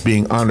mailman is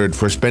being honored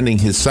for spending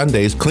his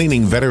Sundays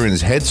cleaning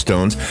veterans'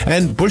 headstones,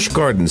 and Busch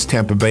Gardens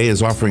Tampa Bay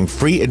is offering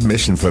free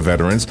admission for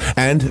veterans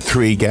and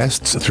 3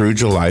 guests through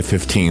July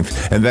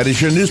 15th. And that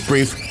is your news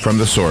brief from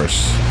The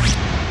Source.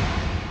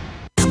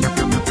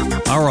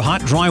 Our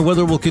hot, dry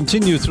weather will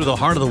continue through the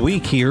heart of the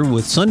week here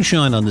with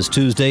sunshine on this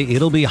Tuesday.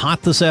 It'll be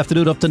hot this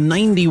afternoon, up to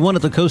 91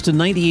 at the coast and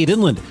 98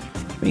 inland.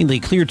 Mainly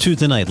clear too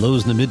tonight.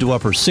 Lows in the mid to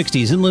upper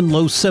 60s inland,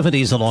 low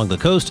 70s along the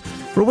coast.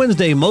 For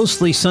Wednesday,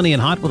 mostly sunny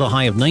and hot with a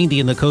high of 90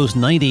 in the coast,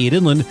 98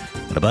 inland.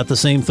 And about the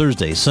same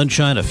Thursday.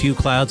 Sunshine, a few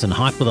clouds, and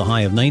hot with a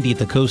high of 90 at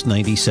the coast,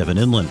 97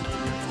 inland.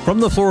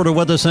 From the Florida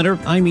Weather Center,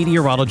 I'm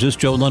meteorologist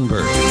Joe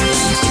Lundberg.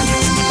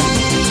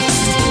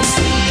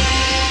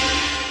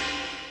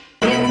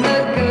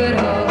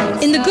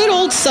 In the good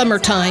old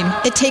summertime,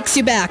 it takes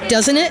you back,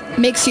 doesn't it?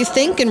 Makes you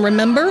think and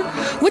remember.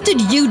 What did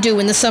you do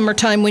in the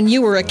summertime when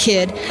you were a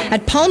kid?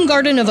 At Palm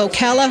Garden of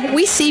Ocala,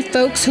 we see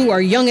folks who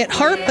are young at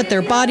heart, but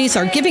their bodies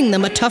are giving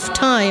them a tough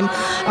time.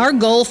 Our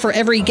goal for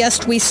every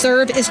guest we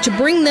serve is to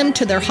bring them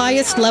to their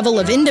highest level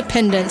of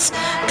independence.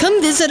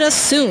 Come visit us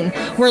soon.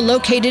 We're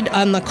located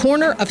on the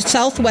corner of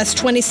Southwest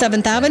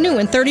 27th Avenue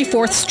and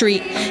 34th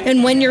Street.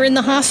 And when you're in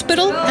the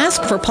hospital,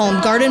 ask for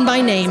Palm Garden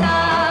by name.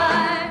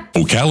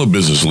 Ocala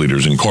Business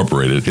Leaders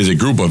Incorporated is a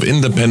group of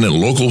independent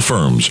local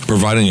firms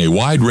providing a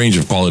wide range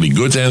of quality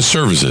goods and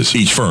services.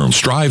 Each firm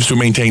strives to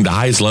maintain the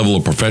highest level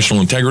of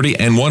professional integrity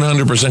and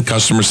 100%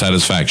 customer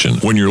satisfaction.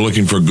 When you're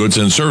looking for goods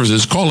and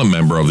services, call a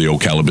member of the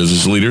Ocala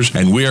Business Leaders,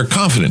 and we are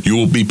confident you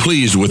will be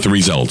pleased with the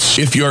results.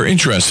 If you are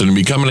interested in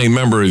becoming a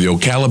member of the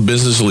Ocala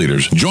Business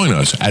Leaders, join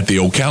us at the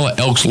Ocala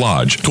Elks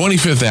Lodge,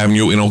 25th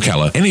Avenue in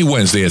Ocala, any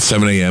Wednesday at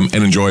 7 a.m.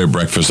 and enjoy a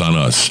breakfast on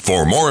us.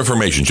 For more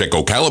information, check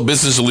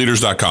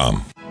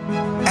OcalaBusinessLeaders.com.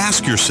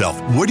 Ask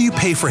yourself, what do you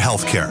pay for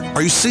health care?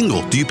 Are you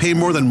single? Do you pay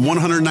more than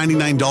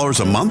 $199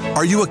 a month?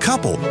 Are you a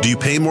couple? Do you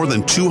pay more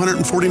than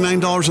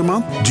 $249 a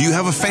month? Do you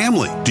have a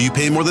family? Do you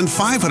pay more than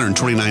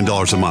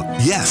 $529 a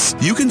month? Yes,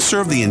 you can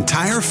serve the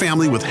entire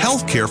family with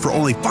health care for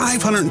only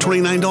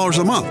 $529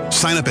 a month.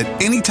 Sign up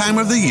at any time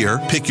of the year,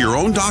 pick your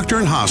own doctor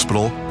and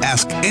hospital,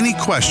 ask any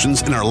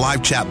questions in our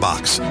live chat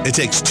box. It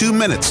takes 2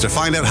 minutes to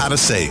find out how to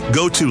save.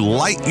 Go to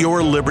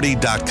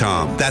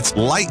lightyourliberty.com. That's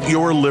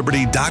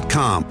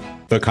lightyourliberty.com.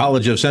 The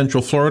College of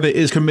Central Florida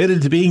is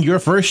committed to being your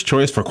first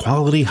choice for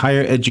quality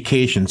higher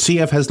education.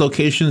 CF has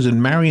locations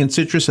in Marion,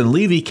 Citrus, and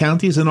Levy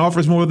counties and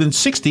offers more than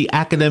 60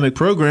 academic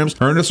programs.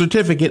 Earn a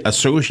certificate,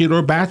 associate,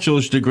 or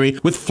bachelor's degree.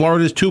 With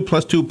Florida's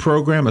 2+2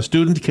 program, a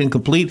student can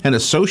complete an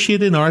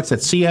associate in arts at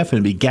CF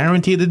and be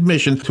guaranteed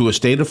admission to a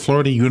state of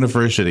Florida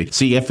university.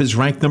 CF is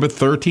ranked number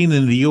 13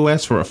 in the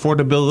U.S. for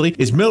affordability,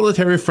 is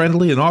military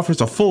friendly, and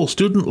offers a full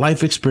student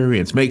life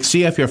experience. Make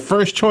CF your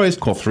first choice.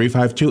 Call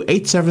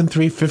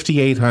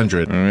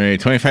 352-873-5800. All right,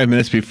 25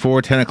 minutes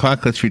before 10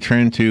 o'clock, let's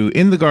return to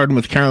In the Garden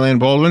with Carol Ann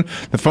Baldwin.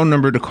 The phone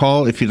number to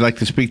call if you'd like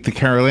to speak to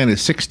Carol Ann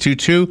is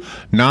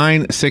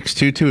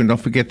 622-9622. And don't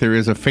forget, there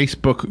is a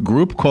Facebook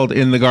group called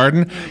In the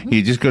Garden.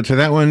 You just go to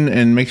that one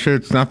and make sure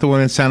it's not the one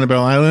in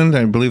Sanibel Island.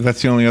 I believe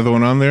that's the only other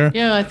one on there.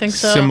 Yeah, I think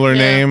so. Similar yeah.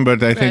 name,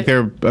 but I think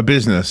they're a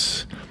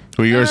business.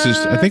 Well, yours is,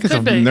 I think it's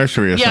a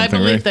nursery or something, right? Yeah, I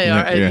believe they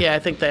are. Yeah, I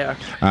think they are.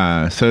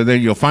 So then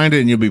you'll find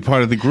it and you'll be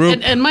part of the group.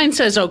 And mine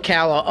says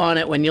Ocala on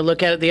it when you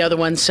look at it. The other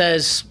one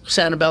says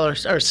Sanibel or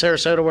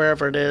Sarasota,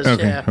 wherever it is.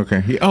 Okay, yeah.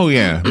 okay. Oh,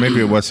 yeah.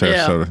 Maybe it was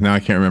Sarasota. Yeah. Now I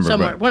can't remember.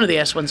 Somewhere. But one of the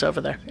S ones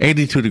over there.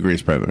 82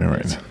 degrees, by the way,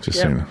 right now. Just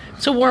so you know.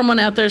 It's a warm one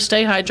out there.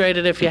 Stay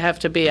hydrated if you have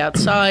to be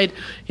outside,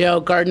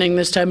 gardening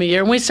this time of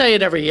year. And we say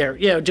it every year.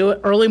 Do it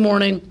early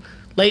morning,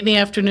 late in the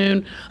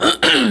afternoon.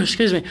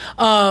 Excuse me.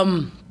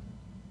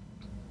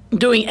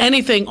 Doing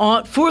anything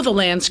for the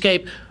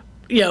landscape,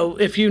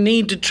 if you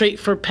need to treat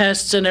for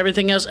pests and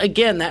everything else,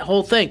 again, that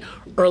whole thing,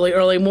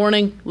 early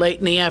morning, late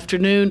in the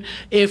afternoon.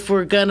 If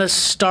we're going to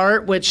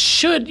start, which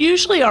should,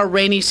 usually our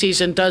rainy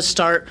season does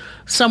start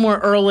somewhere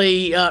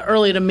early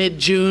to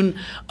mid-June.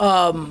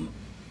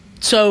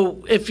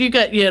 So if you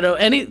got,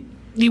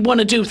 you want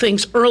to do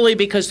things early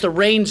because the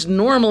rains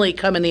normally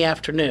come in the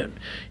afternoon.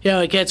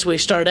 We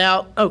start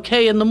out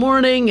okay in the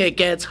morning, it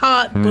gets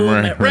hot,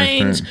 boom, it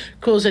rains,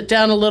 cools it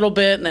down a little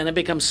bit, and then it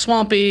becomes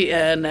swampy,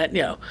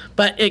 and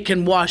but it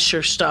can wash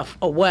your stuff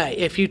away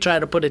if you try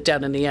to put it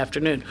down in the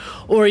afternoon.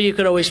 Or you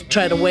could always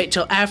try to wait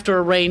till after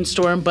a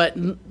rainstorm, but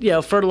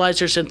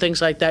fertilizers and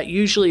things like that,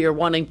 usually you're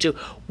wanting to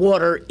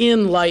water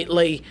in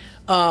lightly,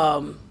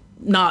 not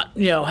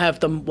have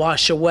them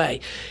wash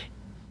away.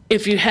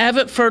 If you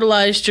haven't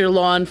fertilized your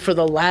lawn for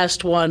the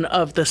last one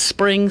of the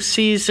spring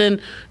season,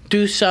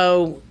 do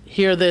so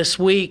here this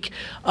week.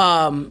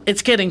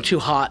 It's getting too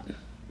hot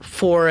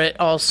for it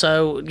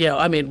also.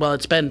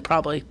 It's been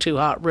probably too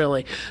hot,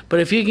 really. But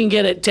if you can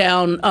get it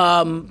down,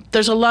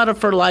 there's a lot of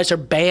fertilizer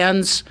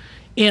bans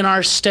in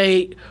our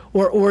state,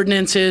 or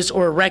ordinances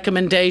or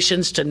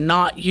recommendations to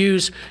not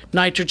use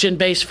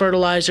nitrogen-based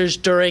fertilizers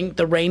during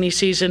the rainy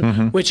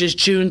season, which is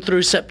June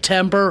through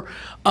September.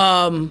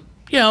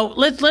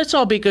 Let's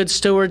all be good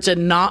stewards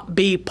and not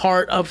be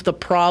part of the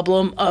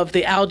problem of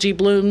the algae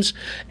blooms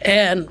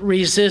and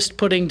resist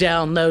putting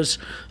down those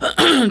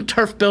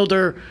turf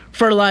builder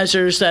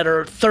fertilizers that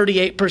are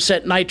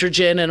 38%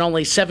 nitrogen and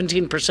only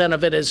 17%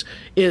 of it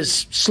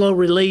is slow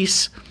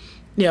release.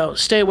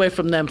 Stay away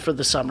from them for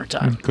the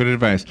summertime. Good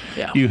advice.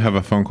 Yeah. You have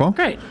a phone call?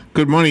 Great.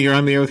 Good morning. You're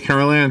on the air with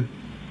Carol Ann.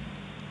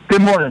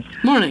 Good morning.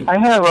 Morning. I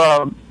have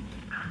a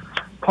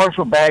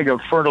partial bag of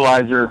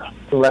fertilizer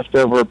left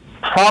over,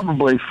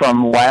 probably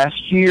from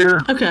last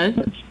year. Okay.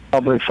 It's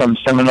probably from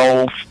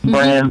Seminole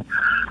brand,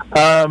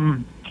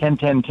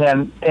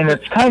 10-10-10, and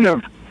it's kind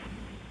of,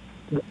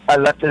 I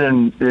left it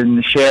in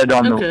the shed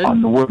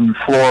on the wooden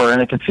floor,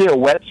 and I could see a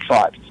wet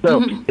spot.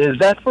 So is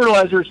that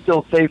fertilizer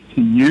still safe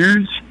to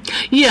use?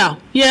 Yeah,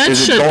 it should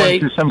be. Is it going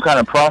through some kind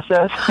of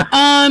process?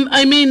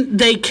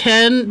 They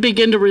can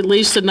begin to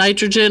release the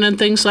nitrogen and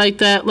things like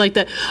that.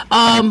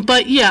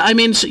 But yeah,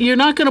 so you're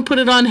not going to put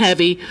it on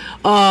heavy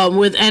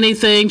with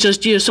anything.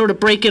 Just you sort of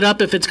break it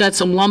up if it's got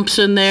some lumps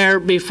in there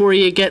before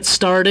you get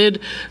started,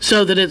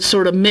 so that it's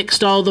sort of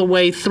mixed all the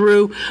way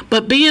through.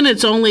 But being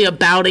it's only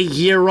about a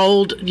year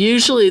old,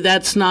 usually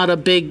that's not a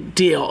big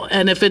deal.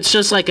 And if it's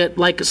just like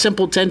a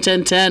simple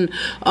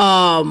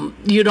 10-10-10,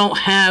 you don't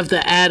have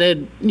the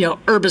added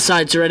herbicide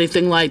pesticides or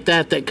anything like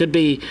that could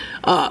be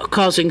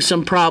causing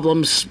some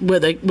problems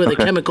with a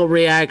chemical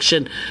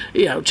reaction.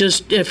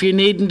 Just if you're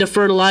needing to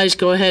fertilize,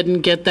 go ahead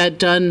and get that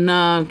done.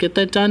 Get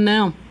that done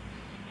now.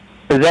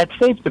 Is that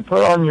safe to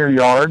put on your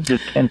yard?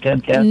 Just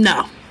 10-10-10?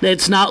 No.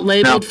 It's not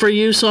labeled for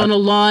use on a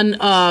lawn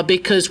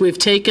because we've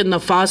taken the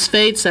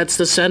phosphates, that's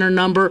the center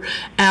number,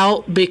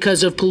 out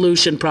because of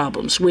pollution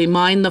problems. We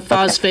mine the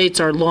phosphates,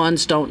 our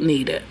lawns don't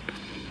need it.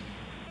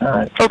 All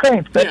right.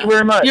 Okay, thank you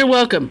very much. You're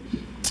welcome.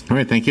 All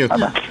right, thank you.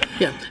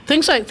 Yeah,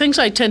 things like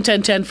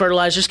 10-10-10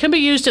 fertilizers can be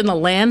used in the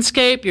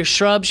landscape, your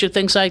shrubs, your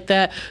things like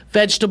that,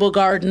 vegetable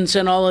gardens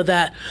and all of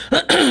that.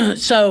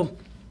 So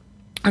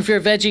if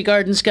your veggie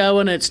garden's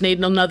going, it's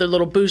needing another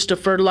little boost of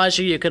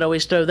fertilizer, you could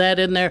always throw that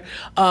in there,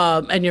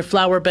 and your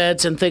flower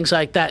beds and things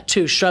like that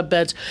too, shrub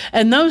beds.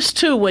 And those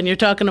two, when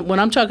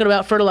I'm talking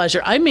about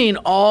fertilizer, I mean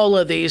all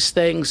of these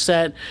things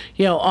that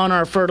on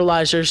our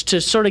fertilizers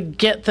to sort of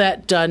get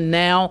that done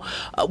now.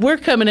 We're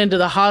coming into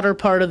the hotter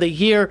part of the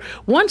year.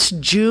 Once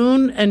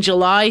June and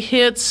July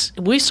hits,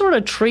 we sort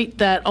of treat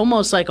that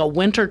almost like a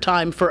winter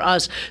time for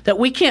us, that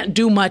we can't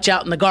do much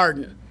out in the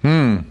garden.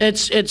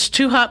 It's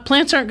too hot.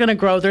 Plants aren't going to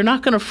grow. They're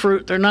not going to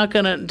fruit. They're not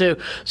going to do.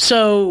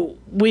 So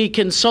we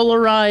can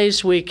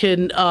solarize. We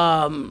can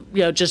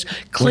just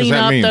clean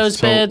up those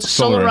beds.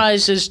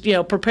 Solarize is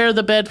prepare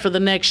the bed for the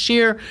next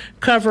year.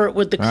 Cover it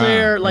with the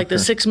clear, like the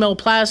 6 mil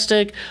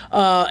plastic,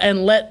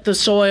 and let the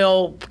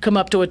soil come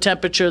up to a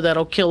temperature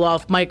that'll kill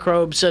off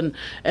microbes and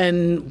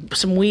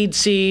some weed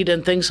seed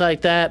and things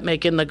like that,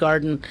 making the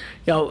garden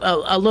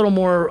a little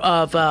more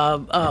of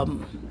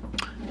an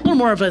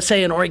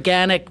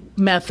organic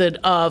method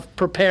of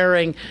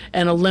preparing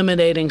and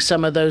eliminating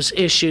some of those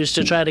issues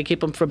to try to keep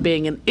them from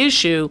being an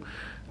issue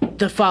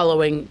the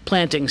following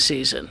planting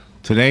season.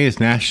 Today is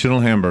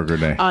National Hamburger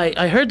Day.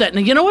 I heard that.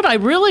 Now, you know what? I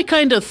really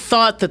kind of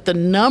thought that the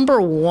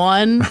number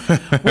one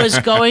was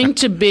going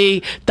to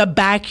be the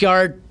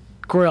backyard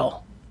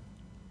grill.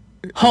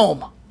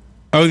 Home.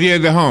 Oh, yeah,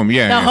 the home,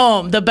 yeah. The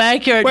home, the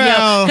backyard.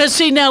 Well, because,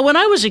 see, now, when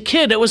I was a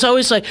kid, it was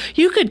always like,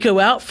 you could go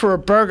out for a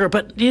burger,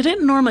 but you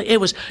didn't normally, it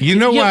was... You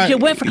know what? You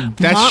went for,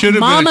 that should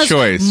have been a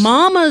choice.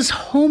 Mama's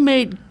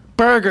homemade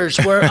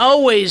burgers were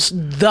always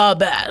the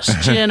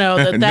best, No,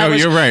 was,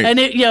 you're right. And,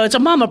 it's a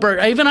mama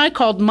burger. Even I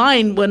called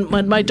mine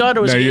when my daughter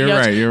was... No,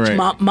 you're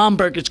right. Mom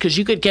burgers, because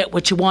you could get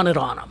what you wanted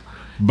on them.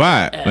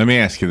 But, let me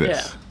ask you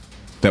this.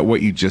 That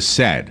what you just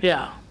said...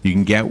 Yeah. You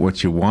can get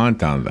what you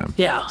want on them.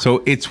 Yeah.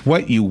 So it's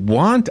what you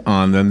want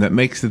on them that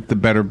makes it the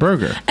better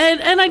burger.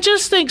 And I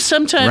just think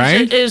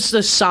sometimes it is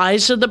the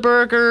size of the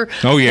burger.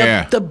 Oh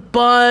yeah. The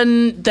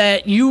bun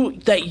that you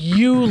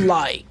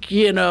like.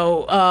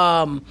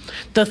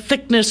 The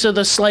thickness of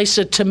the slice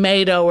of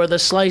tomato or the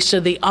slice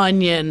of the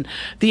onion,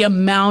 the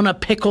amount of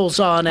pickles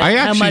on it,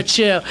 how much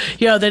that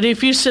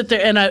if you sit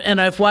there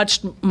and I've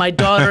watched my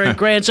daughter and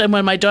grandson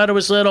when my daughter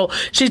was little,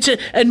 she'd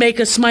sit and make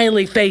a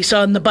smiley face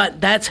on the bun.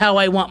 That's how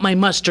I want my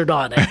mustard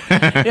on it.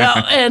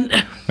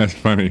 And that's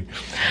funny.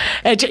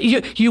 And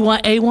you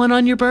want A1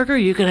 on your burger?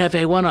 You can have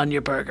A1 on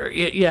your burger.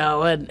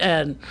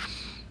 And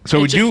so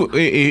would you,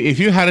 if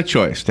you had a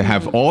choice to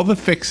have all the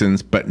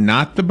fixins but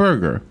not the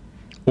burger,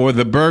 or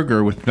the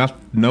burger with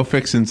no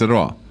fixins at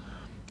all,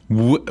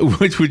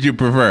 which would you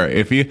prefer?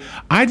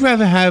 I'd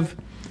rather have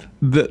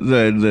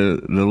the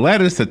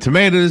lettuce, the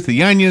tomatoes,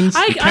 the onions.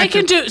 I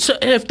can do so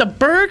if the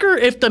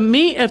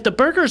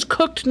burger's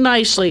cooked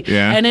nicely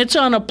and it's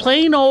on a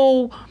plain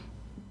old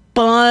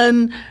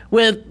bun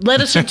with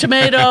lettuce and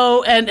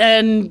tomato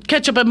and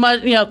ketchup and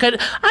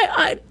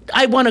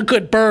I want a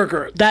good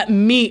burger. That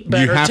meat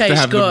better taste good. You have to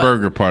have the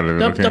burger part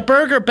of it. The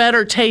burger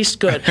better taste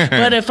good.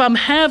 But if I'm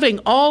having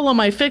all of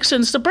my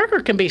fixins, the burger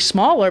can be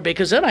smaller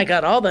because then I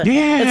got all the.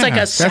 Yeah, it's like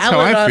a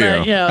salad on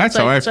it. That's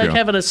how I feel. It's like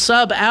having a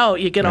sub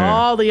out. You get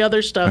all the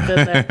other stuff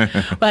in there.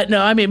 But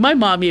no, I mean, my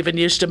mom even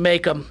used to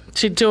make them.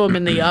 She'd do them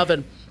in the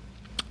oven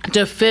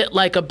to fit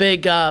like a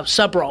big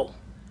sub roll.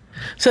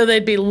 So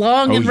they'd be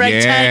long and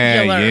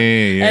rectangular,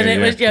 and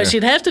it was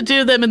she'd have to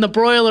do them in the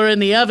broiler in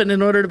the oven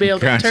in order to be able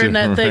to turn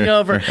that thing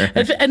over,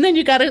 and then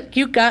you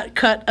got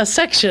cut a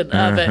section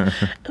of it.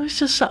 It was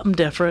just something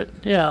different,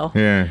 Yeah.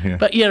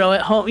 But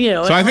at home,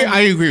 So I think I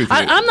agree with you.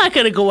 I'm not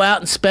going to go out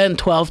and spend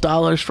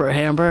 $12 for a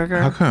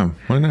hamburger. How come?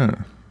 Why not?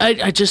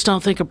 I just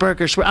don't think a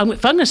burger's. If I'm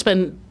going to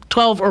spend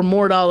 $12 or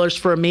more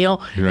for a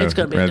meal, it's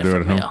going to be a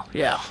different meal.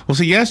 Yeah. Well,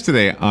 so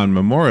yesterday on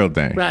Memorial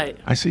Day, right?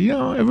 I said,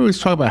 everybody's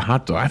talking about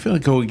hot dog. I feel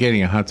like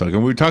getting a hot dog, and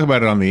we were talking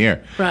about it on the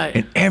air, right?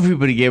 And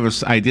everybody gave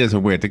us ideas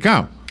of where to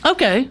go.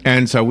 Okay.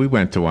 And so we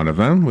went to one of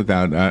them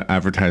without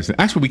advertising.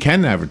 Actually, we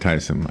can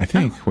advertise them, I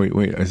think. Oh.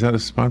 Wait, is that a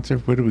sponsor?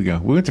 Where did we go?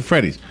 We went to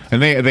Freddy's,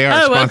 and they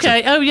are a sponsor.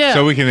 Okay. Oh, yeah.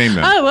 So we can name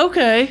them. Oh,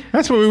 okay.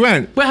 That's where we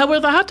went. Well, how were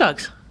the hot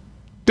dogs?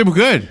 They were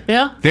good.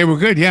 Yeah? They were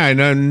good, yeah.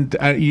 And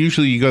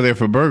usually you go there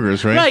for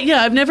burgers, right? Right,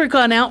 yeah. I've never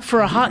gone out for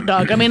a hot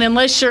dog. I mean,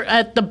 unless you're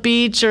at the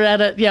beach or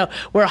at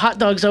where hot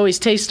dogs always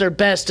taste their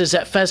best is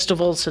at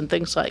festivals and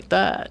things like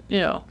that,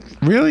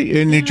 Really?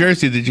 In New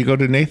Jersey, did you go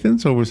to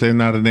Nathan's, or was there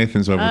not a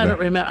Nathan's over there? I don't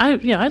remember.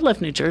 I left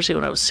New Jersey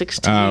when I was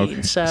 16.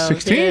 Okay. So,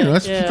 16?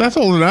 That's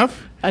old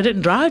enough. I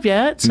didn't drive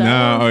yet. So,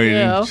 no, you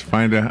didn't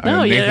find a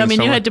no. Nathan I mean,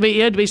 somewhere?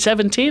 you had to be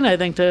 17, I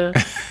think, to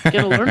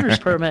get a learner's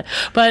permit.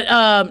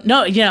 But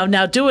no,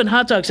 now doing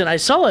hot dogs, and I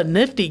saw a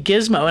nifty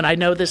gizmo, and I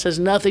know this has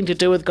nothing to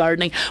do with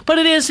gardening, but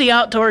it is the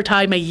outdoor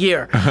time of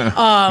year.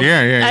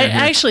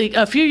 Actually,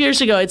 a few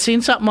years ago, I'd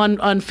seen something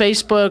on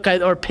Facebook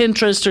or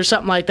Pinterest or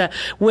something like that,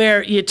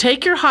 where you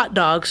take your hot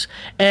dogs,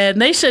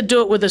 and they said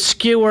do it with a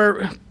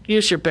skewer.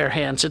 Use your bare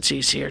hands. It's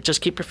easier.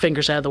 Just keep your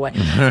fingers out of the way.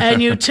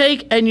 And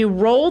you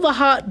roll the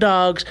hot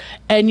dogs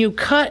and you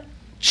cut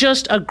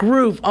just a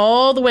groove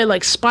all the way,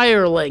 like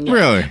spiraling it.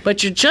 Really?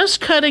 But you're just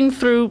cutting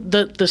through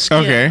the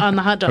skin on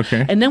the hot dog.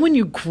 Okay. And then when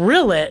you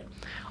grill it,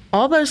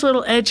 all those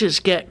little edges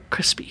get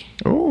crispy.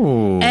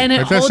 Ooh. And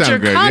it holds your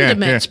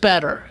condiments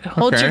better. It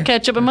holds your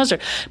ketchup and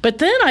mustard. But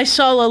then I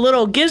saw a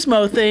little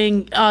gizmo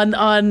thing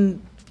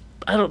on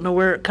I don't know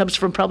where it comes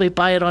from, probably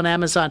buy it on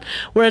Amazon,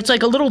 where it's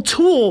like a little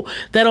tool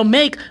that'll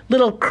make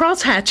little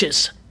cross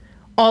hatches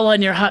all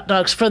on your hot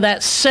dogs for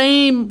that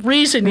same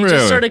reason. You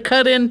just sort of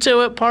cut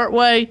into it part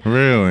way.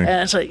 Really?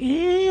 And it's like,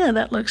 yeah,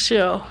 that looks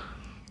to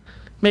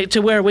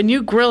where when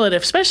you grill it,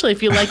 especially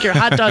if you like your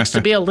hot dogs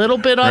to be a little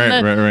bit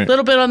on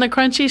little bit on the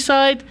crunchy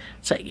side,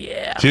 it's like,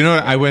 yeah. Do you know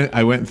what?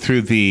 I went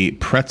through the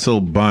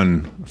pretzel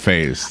bun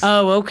phase.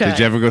 Oh, okay. Did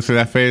you ever go through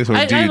that phase? Or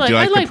do you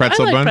like the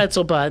pretzel bun? I like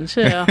pretzel buns.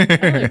 Yeah, I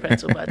like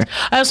pretzel buns.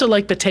 I also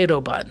like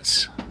potato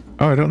buns.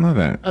 Oh, I don't know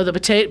that. Oh, the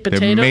potato.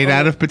 They're made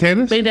out of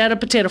potatoes? Made out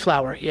of potato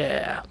flour.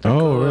 Yeah.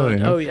 Oh,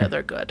 really? Oh, yeah,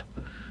 they're good.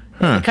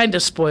 They kind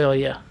of spoil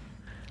you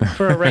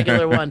for a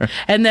regular one.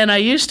 And then I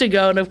used to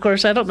go, and of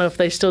course, I don't know if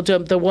they still do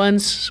them. The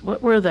ones,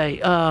 what were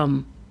they?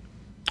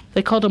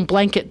 They called them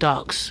blanket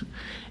dogs.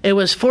 It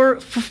was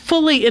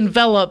fully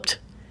enveloped.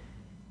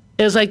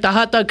 It was like the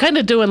hot dog, kind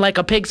of doing like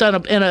a pig's in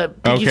a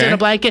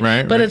blanket,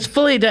 but it's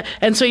fully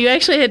and so you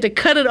actually had to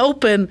cut it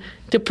open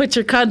to put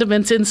your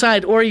condiments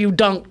inside, or you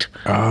dunked.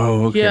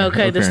 Oh, okay.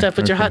 Yeah, the stuff.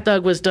 But your hot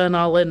dog was done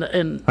all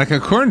in like a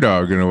corn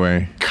dog in a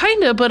way.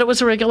 Kind of, but it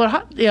was a regular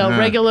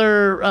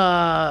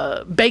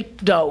regular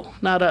baked dough,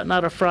 not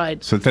a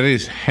fried. So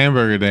today's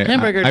hamburger day.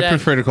 I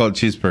prefer to call it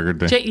cheeseburger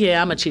day.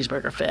 Yeah, I'm a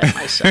cheeseburger fan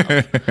myself.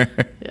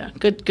 Yeah,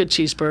 good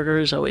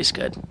cheeseburger is always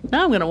good.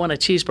 Now I'm going to want a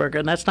cheeseburger,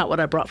 and that's not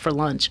what I brought for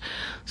lunch.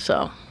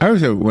 So I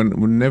always say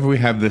whenever we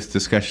have this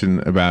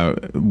discussion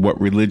about what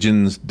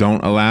religions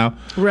don't allow,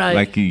 right?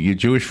 Like your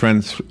Jewish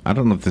friends, I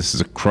don't know if this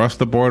is across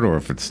the board or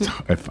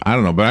if I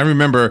don't know, but I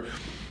remember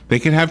they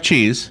could have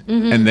cheese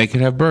and they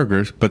could have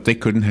burgers, but they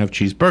couldn't have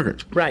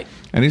cheeseburgers. Right.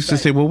 And I used to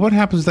say, well, what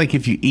happens like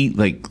if you eat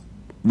like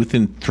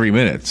within 3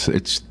 minutes?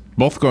 It's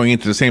both going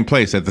into the same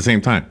place at the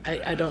same time.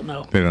 I don't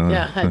know. They don't know.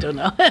 Yeah, I don't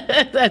know.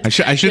 I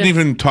shouldn't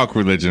even talk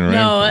religion, right?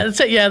 No,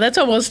 that's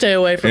I will stay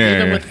away from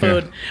even with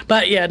food. Yeah.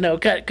 But yeah, no,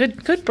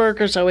 good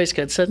burgers always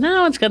good. So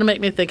now it's going to make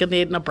me think of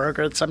eating a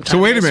burger sometime. So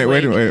wait a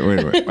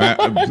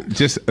minute.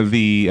 Just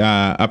the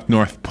up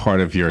north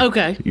part of your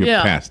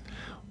past.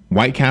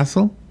 White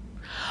Castle?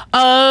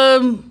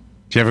 Did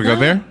you ever go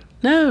there?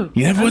 No.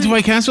 You never went to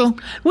White Castle?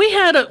 We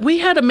had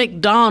a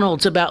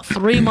McDonald's about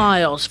 3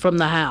 miles from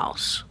the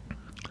house.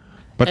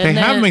 But they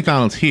have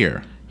McDonald's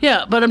here.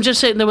 Yeah, but I'm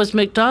just saying there was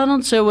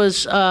McDonald's. There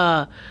was,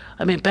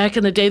 back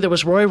in the day there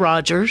was Roy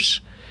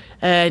Rogers,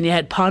 and you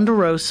had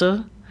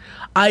Ponderosa.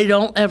 I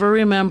don't ever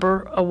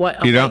remember a White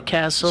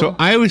Castle. So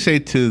I always say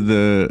to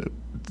the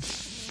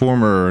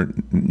former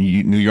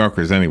New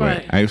Yorkers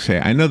anyway, I say,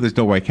 I know there's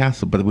no White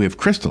Castle, but we have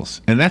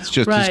Crystals, and that's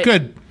just as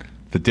good.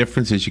 The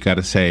difference is you got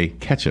to say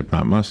ketchup,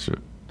 not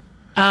mustard.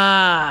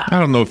 I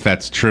don't know if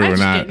that's true or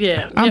not.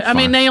 Yeah, I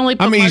mean they only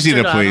put I'm easy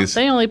to mustard please.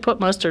 They only put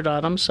mustard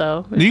on them,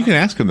 so you can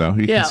ask them though.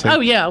 You can say, oh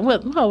yeah.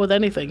 With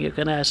anything you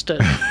can ask to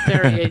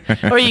vary,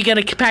 or you get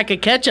a pack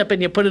of ketchup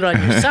and you put it on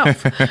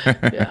yourself.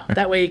 Yeah,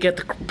 that way you get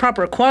the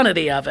proper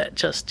quantity of it.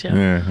 Just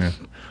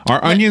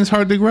Are onions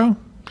hard to grow?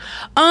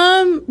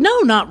 No,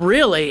 not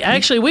really.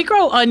 Actually, we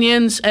grow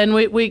onions, and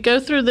we go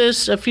through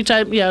this a few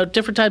times,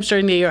 different times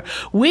during the year.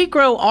 We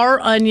grow our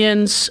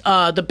onions,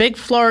 the big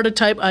Florida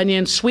type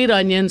onions, sweet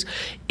onions,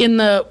 in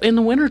the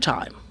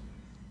wintertime.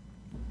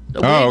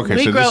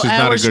 Okay. So this is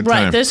not a good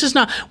time. Right. This is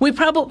not. We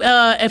probably,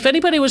 if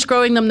anybody was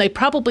growing them, they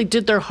probably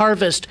did their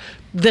harvest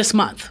this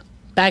month,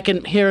 back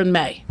here in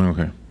May.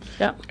 Okay.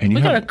 Yeah. And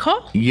we got a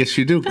call. Yes,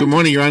 you do. Good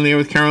morning. You're on the air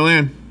with Carol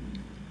Ann.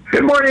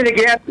 Good morning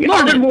again. In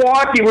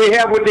Milwaukee, we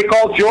have what they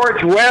call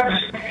George Webb's.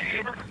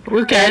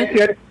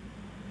 Okay.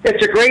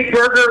 It's a great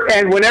burger,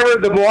 and whenever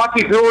the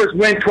Milwaukee Brewers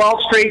win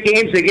 12 straight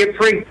games, they give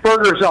free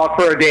burgers out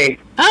for a day.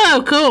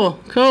 Oh,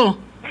 cool.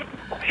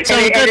 So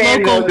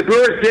and the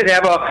Brewers did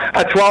have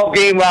a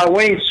 12-game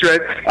winning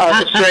stretch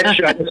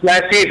this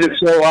last season.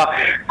 So, of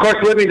course,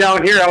 living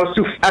down here, I was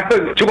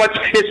too much.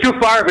 It's too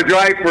far of a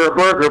drive for a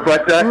burger.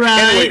 But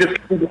anyway,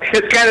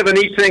 it's kind of a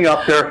neat thing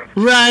up there.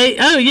 Right.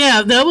 Oh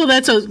yeah. Well,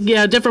 that's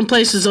different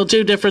places will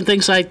do different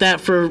things like that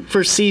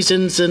for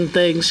seasons and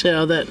things.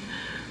 That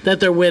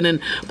they're winning.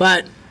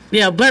 But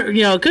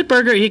a good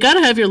burger, you got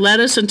to have your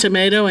lettuce and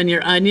tomato and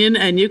your onion,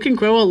 and you can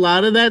grow a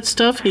lot of that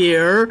stuff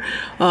here.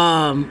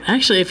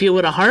 Actually, if you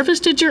would have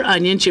harvested your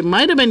onions, you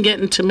might have been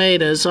getting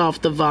tomatoes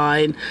off the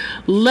vine.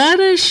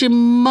 Lettuce, you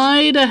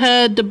might have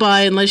had to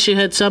buy unless you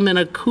had some in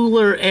a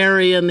cooler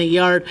area in the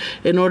yard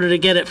in order to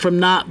get it from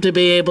not to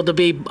be able to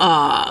be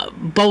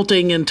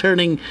bolting and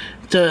turning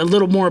to a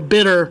little more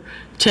bitter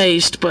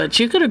taste. But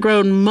you could have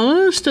grown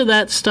most of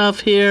that stuff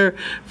here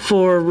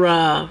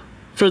for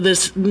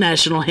this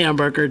National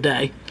Hamburger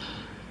Day.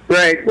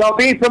 Right. Well,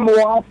 being from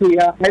Milwaukee,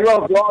 I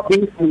love raw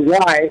beef and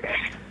rye.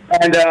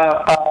 And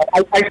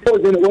I suppose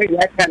in a way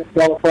that kind of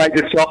qualifies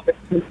itself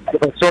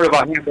as sort of a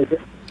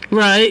hamburger.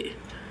 Right.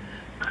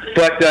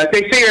 But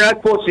they say you're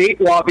not supposed to eat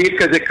raw beef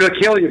because it could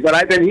kill you. But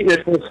I've been eating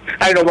it for,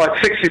 I don't know,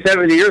 about 60,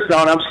 70 years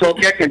now, and I'm still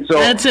kicking. So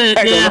that's it.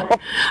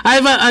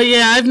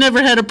 I've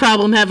never had a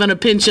problem having a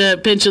pinch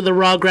of the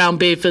raw ground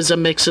beef as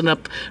I'm mixing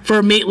up for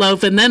a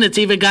meatloaf, and then it's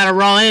even got a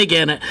raw egg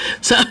in it.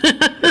 So.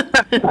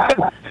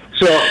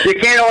 So you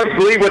can't always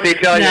believe what they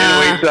tell you.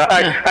 Anyways,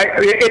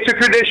 it's a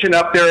tradition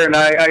up there, and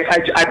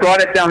I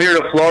brought it down here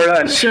to Florida,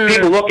 and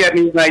people look at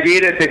me when I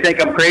eat it. They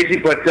think I'm crazy,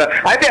 but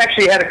I've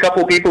actually had a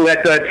couple people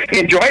that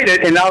enjoyed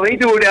it, and now they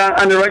do it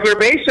on a regular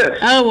basis.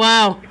 Oh,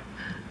 wow.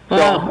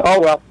 So, oh,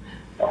 well.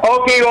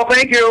 Okay, well,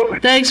 thank you.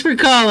 Thanks for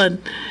calling.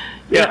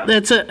 Yeah.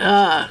 That's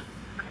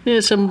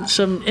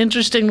some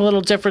interesting little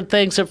different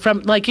things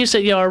from, like you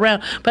said,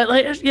 around. But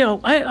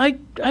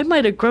I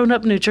might have grown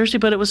up in New Jersey,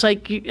 but it was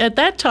like at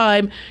that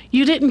time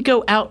you didn't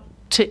go out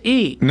to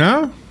eat.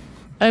 No.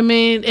 I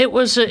mean, it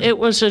was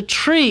a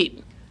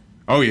treat.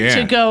 Oh yeah.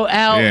 To go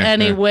out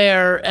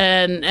anywhere,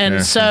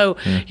 and so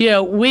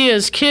we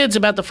as kids,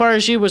 about the far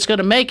as you was going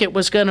to make it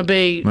was going to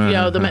be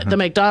the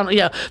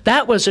McDonald's.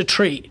 That was a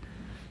treat.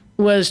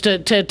 Was to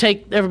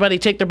take their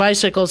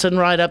bicycles and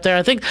ride up there.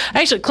 I think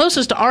actually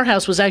closest to our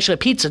house was actually a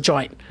pizza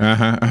joint,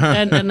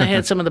 and they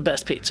had some of the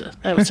best pizza.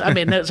 There's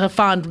a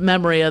fond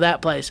memory of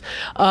that place.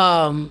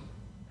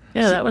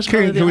 That was.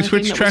 Can we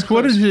switch track?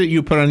 What is it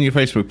you put on your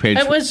Facebook page?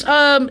 It was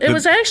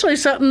was actually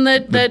something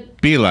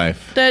that Bee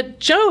Life that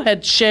Joe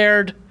had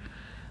shared.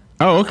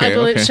 Oh, okay. I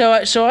believe,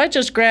 okay. So I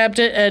just grabbed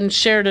it and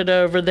shared it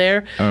over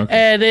there,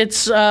 and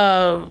it's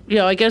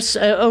I guess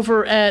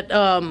over at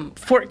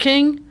Fort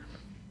King.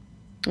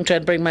 I'm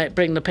trying to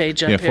bring the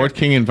page up here. Fort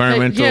King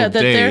Environmental Days.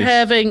 They're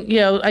having,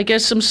 I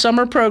guess some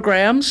summer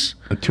programs.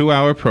 A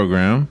 2-hour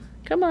program.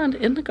 Come on,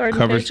 in the garden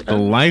covers page. The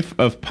life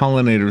of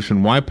pollinators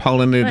and why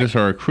pollinators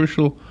are a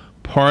crucial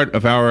part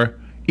of our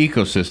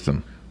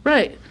ecosystem.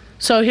 Right.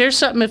 So here's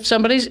something if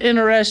somebody's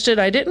interested.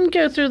 I didn't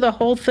go through the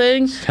whole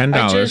thing. $10.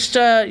 I just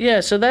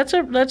so that's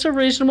a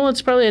reasonable.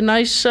 It's probably a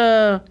nice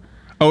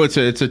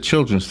it's a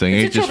children's thing,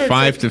 ages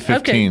 5 to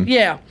 15. Okay,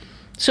 yeah.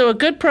 So a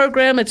good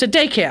program. It's a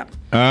day camp.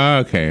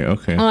 Okay.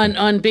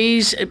 On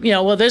bees,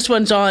 this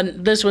one's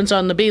on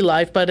the Bee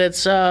Life, but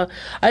it's I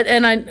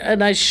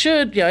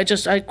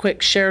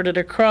quick shared it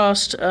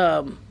across,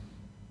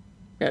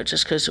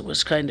 just because it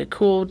was kind of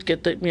cool to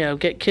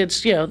get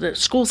kids, the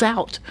school's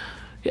out.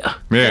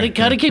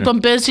 Got to keep them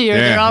busy, or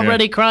they're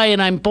already crying.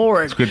 I'm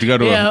bored. It's good to go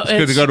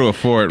to a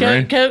fort,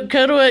 right? Go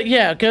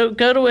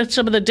to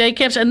some of the day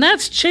camps, and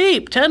that's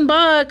cheap,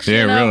 $10.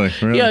 Yeah,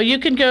 really. You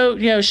can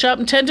go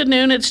shopping 10 to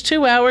noon. It's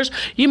 2 hours.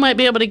 You might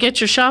be able to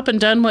get your shopping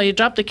done while you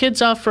drop the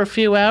kids off for a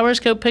few hours.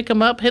 Go pick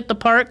them up, hit the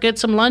park, get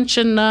some lunch,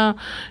 and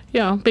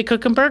be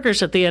cooking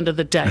burgers at the end of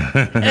the day.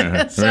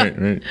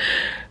 Right.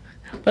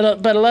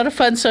 But a lot of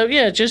fun. So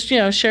just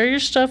share your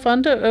stuff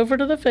over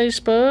to the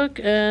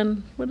Facebook.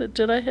 And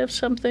did I have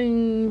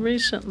something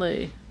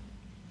recently?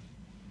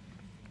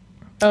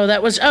 Oh,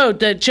 that was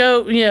that Joe.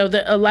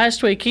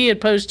 Last week he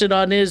had posted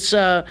on his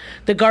the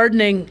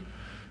gardening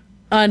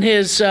on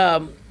his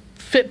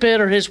Fitbit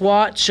or his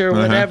watch or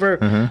whatever,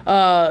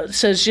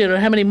 says,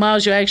 how many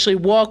miles you actually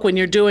walk when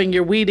you're doing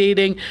your weed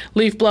eating,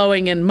 leaf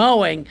blowing, and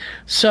mowing.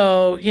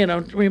 So,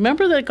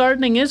 remember that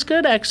gardening is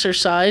good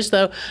exercise,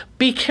 though.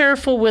 Be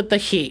careful with the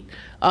heat.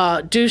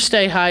 Do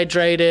stay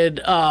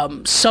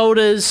hydrated.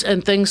 Sodas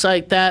and things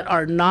like that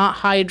are not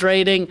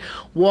hydrating.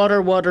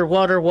 Water.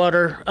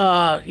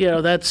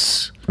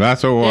 That's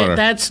lots of water.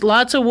 That's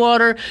lots of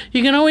water.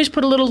 You can always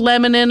put a little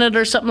lemon in it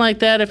or something like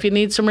that if you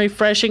need some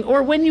refreshing.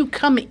 Or when you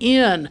come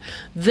in,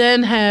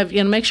 then have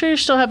make sure you're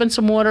still having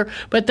some water.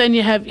 But then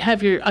you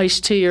have your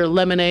iced tea or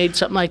lemonade,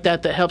 something like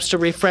that helps to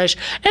refresh.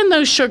 And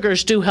those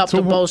sugars do help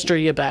to bolster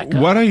you back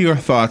up. What are your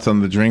thoughts on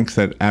the drinks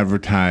that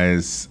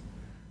advertise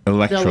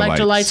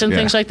electrolytes and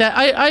things like that?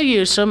 I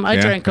use them. I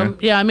drink them.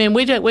 Yeah, I mean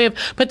we have.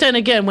 But then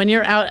again, when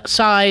you're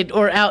outside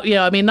or out,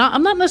 I'm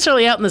not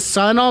necessarily out in the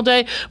sun all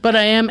day, but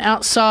I am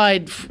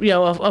outside.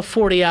 A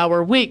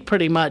 40-hour week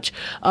pretty much.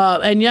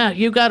 And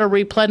you got to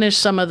replenish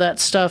some of that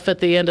stuff at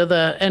the end of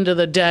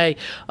the day.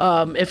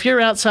 If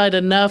you're outside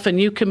enough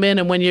and you come in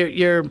and when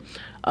your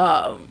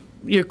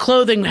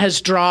clothing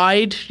has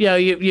dried,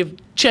 you've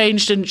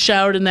changed and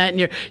showered in that, and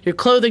your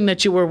clothing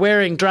that you were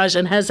wearing dries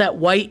and has that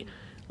white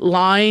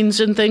lines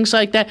and things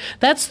like that.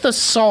 That's the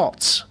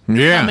salts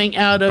coming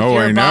out of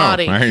your I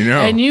body. I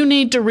know. And you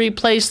need to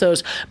replace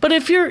those. But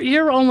if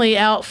you're only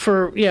out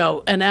for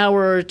an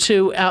hour or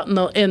two out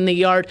in the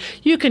yard,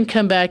 you can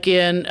come back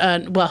in.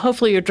 Well,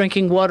 hopefully you're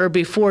drinking water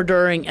before,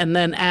 during, and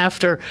then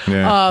after.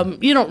 Yeah.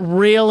 You don't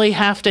really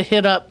have to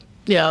hit up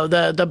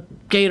the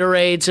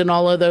Gatorades and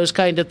all of those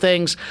kind of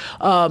things.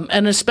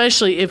 And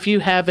especially if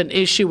you have an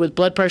issue with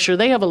blood pressure,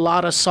 they have a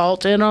lot of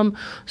salt in them.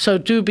 So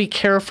do be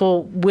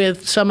careful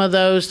with some of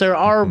those. There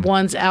are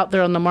ones out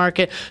there on the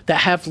market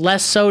that have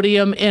less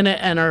sodium in it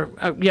and are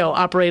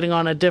operating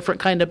on a different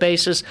kind of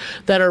basis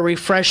that are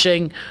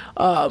refreshing.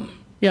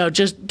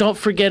 Just don't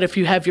forget, if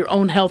you have your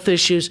own health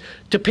issues,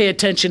 to pay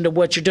attention to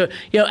what you're doing.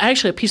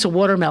 Actually, a piece of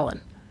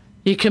watermelon.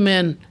 You come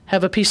in,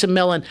 have a piece of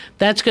melon.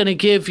 That's going to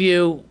give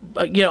you,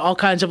 all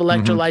kinds of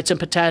electrolytes and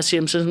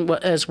potassiums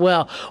as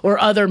well, or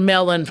other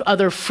melon,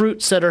 other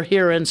fruits that are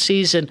here in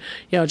season.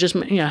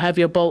 Have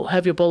your bowl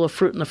of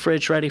fruit in the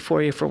fridge ready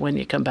for you for when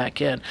you come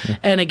back in.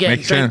 And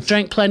again,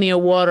 drink plenty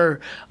of water.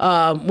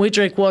 We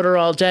drink water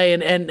all day,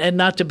 and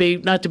not to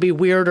be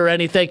weird or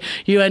anything.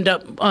 You end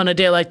up on a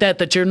day like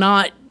that you're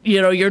not.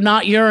 You're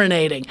not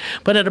urinating,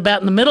 but at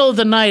about in the middle of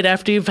the night,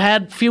 after you've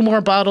had a few more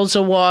bottles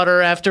of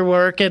water after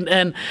work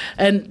and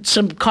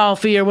some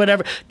coffee or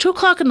whatever,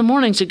 2:00 in the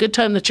morning is a good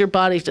time that your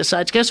body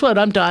decides, guess what?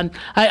 I'm done.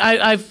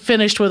 I've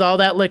finished with all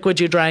that liquid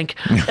you drank.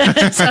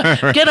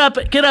 So get up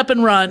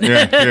and run.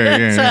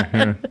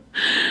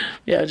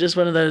 Yeah, just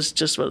one of those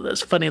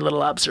funny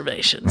little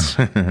observations.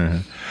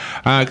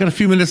 Got a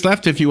few minutes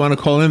left. If you want to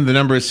call in, the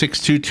number is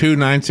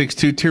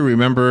 622-9622.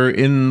 Remember,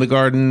 In the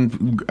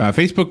Garden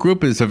Facebook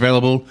group is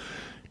available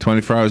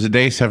 24 hours a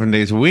day, 7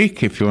 days a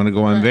week. If you want to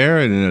go on there,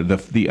 and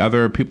the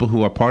other people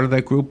who are part of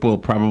that group will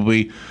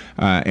probably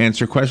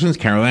answer questions.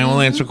 Caroline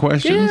will answer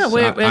questions. Yeah,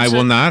 I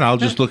will not. I'll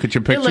just look at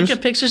your pictures. Look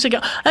at pictures and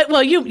go.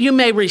 Well, you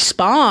may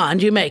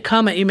respond, you may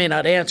comment, you may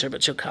not answer,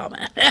 but you'll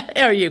comment,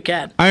 or you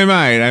can. I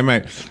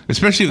might.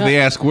 Especially if they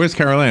ask, "Where's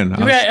Caroline?"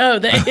 Right.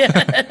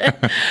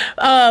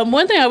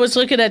 One thing I was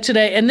looking at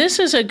today, and this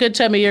is a good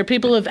time of year.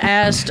 People have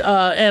asked,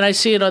 and I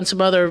see it on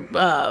some other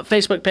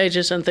Facebook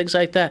pages and things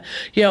like that.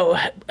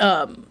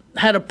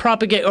 How to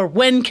propagate, or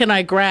when can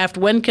I graft,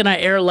 when can I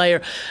air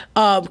layer.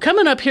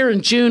 Coming up here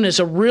in June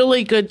is a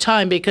really good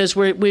time, because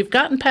we've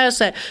gotten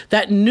past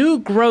that new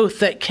growth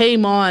that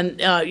came on,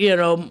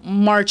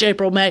 March,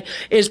 April, May,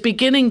 is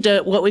beginning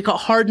to what we call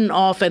harden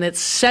off, and it's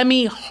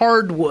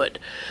semi-hardwood.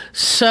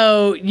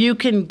 So you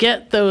can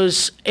get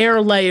those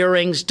air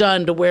layerings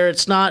done to where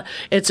it's a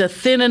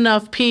thin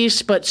enough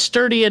piece, but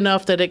sturdy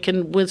enough that it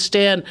can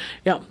withstand,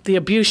 the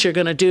abuse you're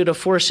going to do to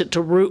force it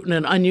to root in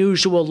an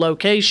unusual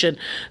location.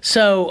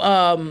 So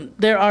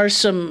there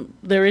is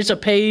a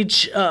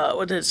page,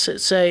 what does it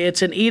say?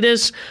 It's an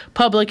EDIS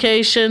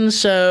publication,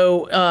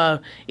 so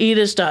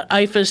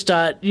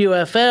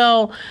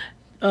edis.ifas.ufl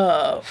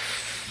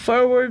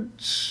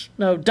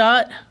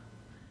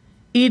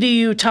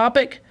 .edu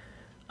topic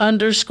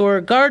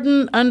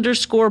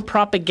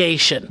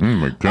 _garden_propagation. Oh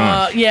my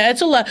gosh.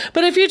 It's a lot.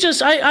 But if you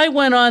I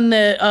went on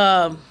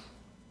the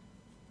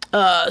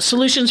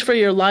Solutions for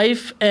Your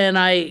Life, and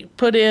I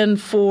put in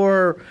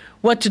for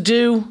what to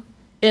do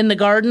in the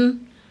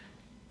garden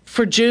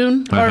for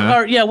June,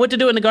 what to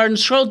do in the garden.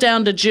 Scroll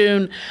down to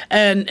June,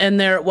 and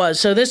there it was.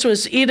 So this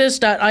was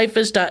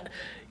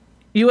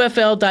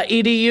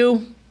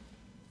edis.ifas.ufl.edu,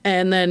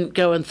 and then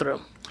going through.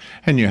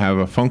 And you have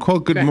a phone call.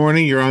 Good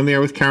morning. You're on there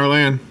with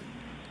Caroline.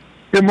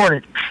 Good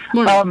morning.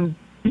 Morning.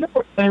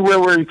 Anywhere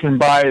where you can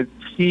buy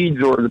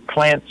seeds or the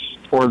plants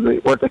for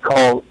what they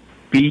call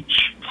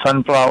beach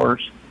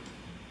sunflowers?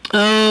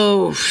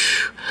 Oh,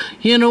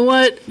 you know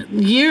what?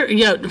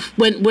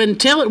 When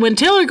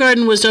Taylor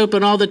Garden was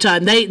open all the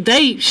time,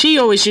 she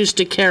always used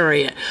to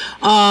carry it.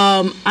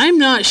 I'm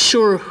not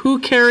sure who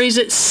carries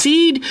it.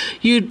 Seed,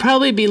 you'd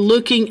probably be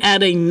looking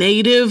at a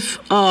native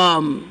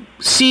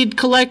seed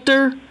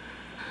collector.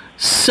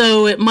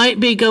 So it might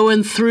be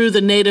going through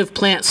the Native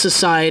Plant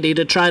Society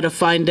to try to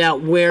find out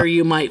where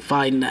you might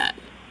find that.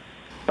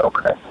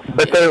 Okay.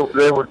 But they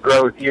would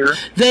grow here?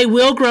 They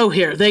will grow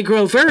here. They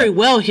grow very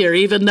well here,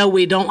 even though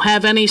we don't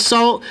have any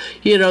salt,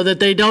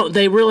 that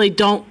they really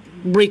don't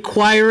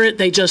require it.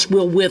 They just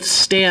will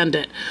withstand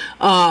it.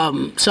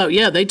 So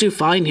yeah, they do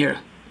fine here.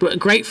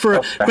 Great for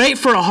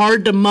a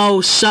hard to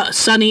mow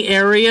sunny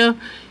area.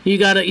 You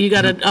got a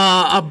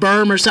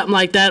berm or something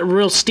like that, a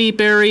real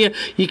steep area.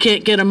 You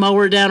can't get a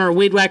mower down or a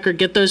weed whacker.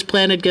 Get those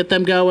planted, get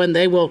them going.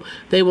 They will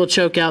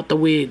choke out the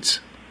weeds.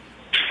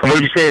 What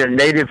did you say, the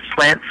Native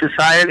Plant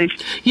Society?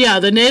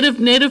 Yeah, the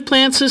Native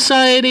Plant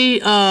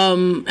Society,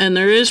 and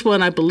there is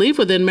one, I believe,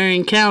 within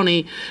Marion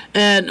County,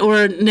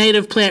 or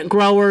Native Plant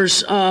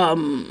Growers.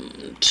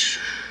 Let's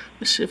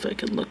see if I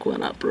can look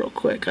one up real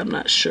quick. I'm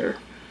not sure.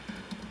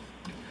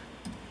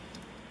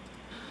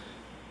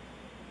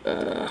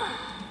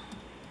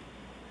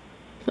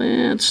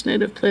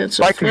 Native plants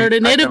of Florida.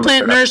 Native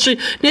Plant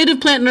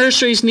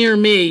Nurseries near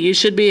me. You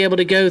should be able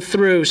to go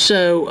through.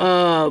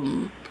 So,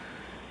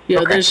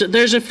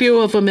 there's a few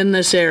of them in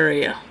this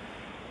area.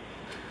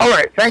 All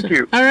right. Thank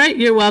you. All right.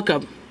 You're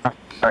welcome. All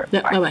right.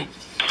 Yeah, bye-bye.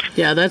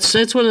 Yeah, that's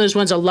one of those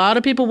ones a lot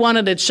of people want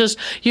it. It's just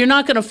you're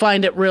not going to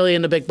find it really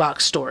in the big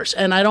box stores.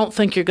 And I don't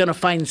think you're going to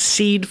find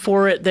seed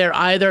for it there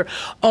either,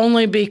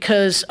 only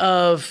because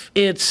of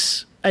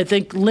its, I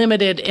think,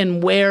 limited in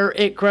where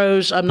it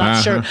grows. I'm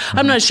not sure.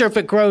 I'm not sure if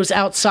it grows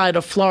outside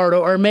of Florida,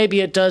 or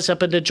maybe it does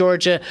up into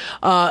Georgia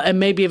and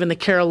maybe even the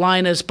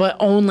Carolinas, but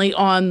only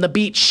on the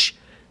beach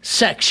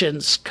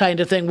sections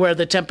kind of thing where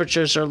the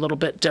temperatures are a little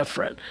bit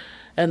different.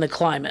 And the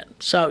climate.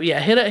 So yeah,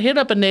 hit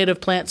up a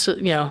native plant,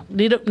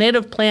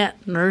 native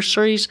plant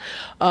nurseries,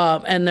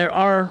 and there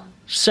are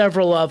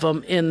several of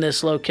them in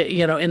this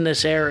in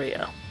this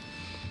area.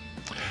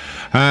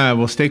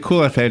 Well, stay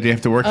cool out there. Do you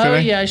have to work today? Oh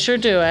yeah, I sure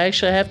do. I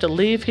actually have to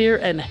leave here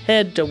and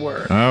head to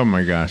work. Oh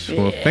my gosh.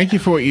 Yeah. Well, thank you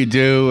for what you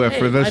do.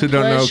 For those who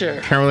don't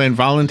know, Caroline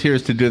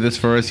volunteers to do this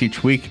for us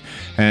each week,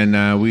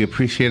 and we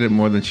appreciate it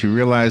more than she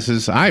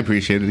realizes. I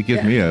appreciate it. It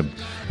gives me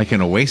like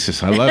an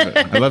oasis. I love it.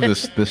 I love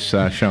this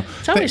show.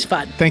 It's always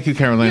fun. Thank you,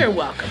 Caroline. You're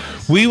welcome.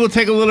 We will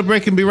take a little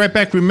break and be right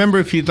back. Remember,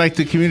 if you'd like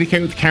to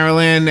communicate with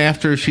Caroline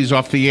after she's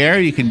off the air,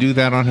 you can do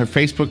that on her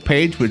Facebook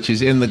page, which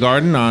is In the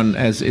Garden,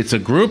 as it's a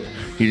group.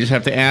 You just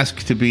have to ask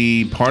to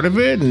be part of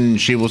it, and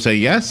she will say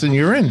yes, and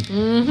you're in.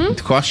 Mm-hmm.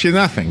 It costs you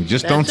nothing.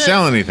 Just don't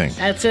sell anything.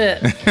 That's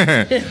it.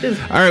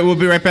 All right, we'll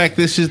be right back.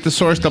 This is The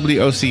Source,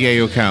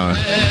 WOCA Ocala.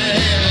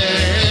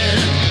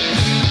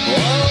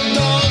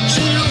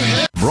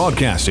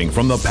 Broadcasting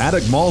from the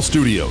Paddock Mall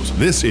Studios,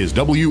 this is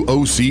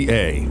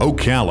WOCA,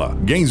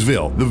 Ocala,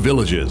 Gainesville, The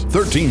Villages,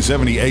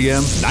 1370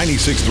 AM,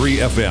 96.3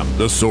 FM,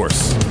 The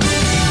Source.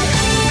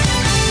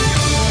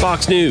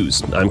 Fox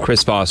News, I'm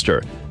Chris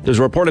Foster. There's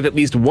a report of at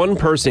least one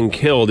person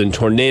killed in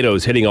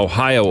tornadoes hitting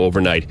Ohio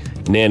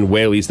overnight. Nan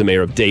Whaley's the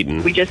mayor of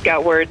Dayton. We just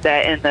got word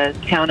that in the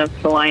town of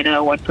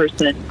Salina, one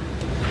person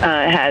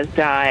has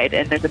died,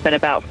 and there's been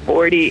about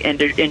 40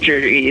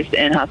 injuries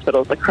in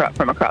hospitals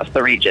from across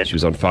the region. She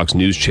was on Fox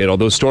News Channel.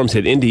 Those storms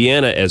hit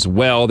Indiana as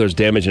well. There's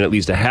damage in at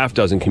least a half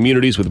dozen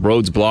communities with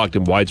roads blocked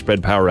and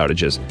widespread power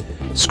outages.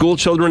 School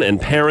children and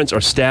parents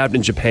are stabbed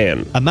in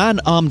Japan. A man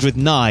armed with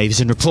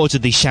knives and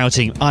reportedly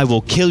shouting, "I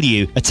will kill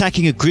you,"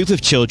 attacking a group of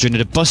children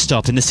at a bus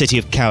stop in the city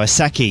of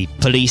Kawasaki.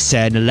 Police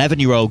say an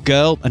 11-year-old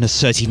girl and a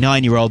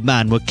 39-year-old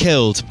man were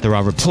killed. There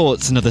are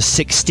reports another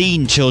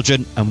 16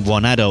 children and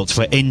one adult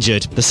were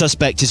injured. The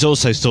suspect is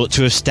also thought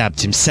to have stabbed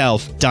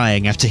himself,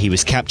 dying after he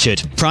was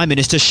captured. Prime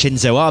Minister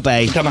Shinzo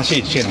Abe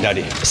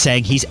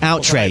saying he's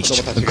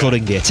outraged and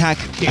calling the attack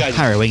a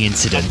harrowing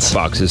incident.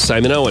 Fox's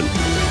Simon Owen.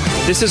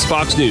 This is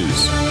Fox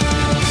News.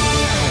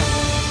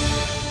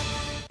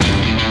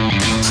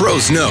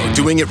 Pros know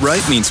doing it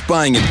right means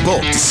buying in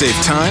bulk to save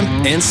time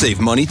and save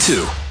money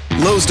too.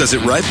 Lowe's does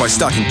it right by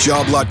stocking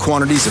job lot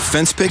quantities of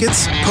fence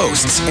pickets,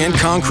 posts, and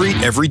concrete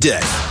every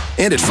day.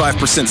 And at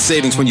 5%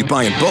 savings when you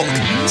buy in bulk.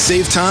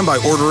 Save time by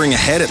ordering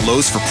ahead at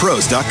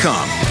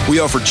lowesforpros.com. We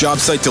offer job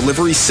site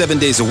delivery 7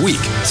 days a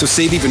week, so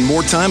save even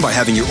more time by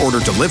having your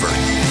order delivered.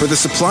 For the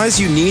supplies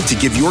you need to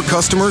give your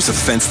customers a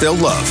fence they'll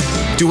love.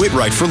 Do it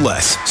right for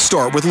less.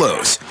 Start with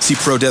Lowe's. See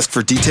Pro Desk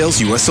for details,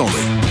 U.S.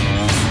 only.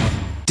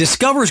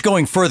 Discover's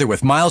going further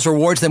with miles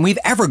rewards than we've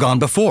ever gone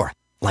before.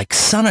 Like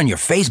sun on your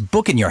face,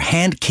 book in your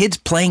hand, kids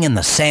playing in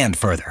the sand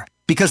further.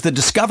 Because the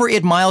Discover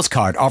It Miles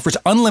card offers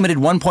unlimited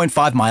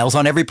 1.5 miles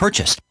on every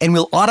purchase and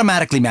will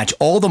automatically match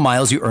all the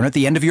miles you earn at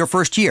the end of your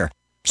first year.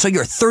 So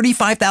your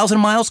 35,000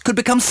 miles could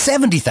become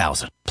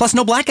 70,000, plus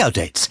no blackout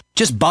dates.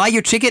 Just buy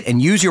your ticket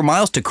and use your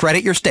miles to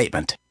credit your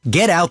statement.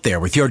 Get out there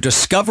with your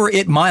Discover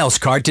It Miles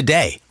card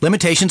today.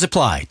 Limitations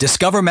apply.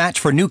 Discover match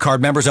for new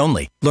card members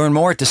only. Learn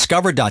more at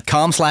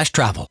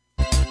discover.com/travel.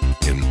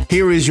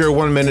 Here is your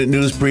 1-minute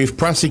news brief.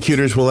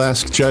 Prosecutors will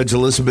ask Judge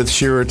Elizabeth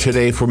Shearer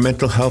today for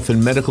mental health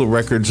and medical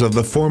records of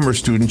the former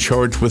student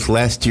charged with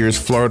last year's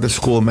Florida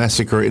school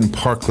massacre in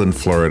Parkland,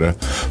 Florida.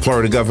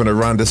 Florida Governor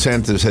Ron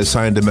DeSantis has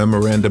signed a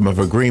memorandum of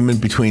agreement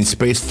between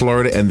Space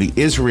Florida and the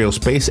Israel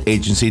Space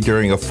Agency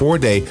during a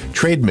 4-day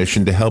trade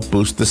mission to help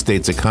boost the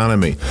state's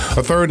economy.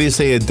 Authorities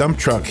say a dump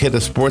truck hit a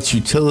sports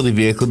utility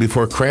vehicle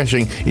before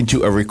crashing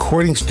into a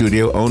recording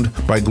studio owned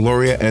by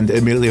Gloria and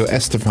Emilio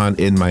Estefan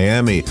in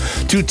Miami.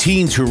 2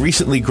 teens who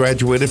recently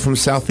graduated from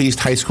Southeast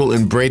High School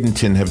in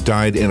Bradenton have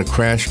died in a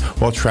crash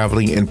while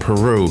traveling in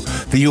Peru.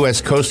 The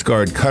U.S. Coast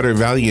Guard cutter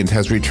Valiant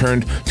has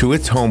returned to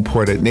its home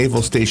port at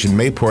Naval Station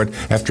Mayport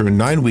after a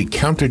 9-week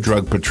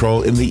counter-drug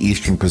patrol in the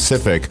Eastern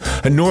Pacific.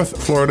 A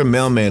North Florida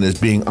mailman is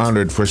being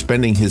honored for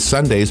spending his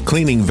Sundays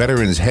cleaning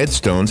veterans'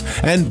 headstones,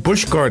 and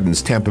Busch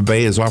Gardens Tampa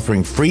Bay is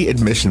offering free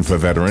admission for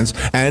veterans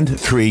and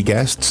 3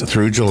 guests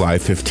through July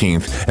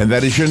 15th. And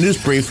that is your news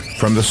brief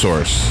from The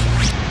Source.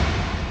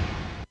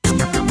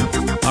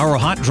 Our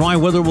hot, dry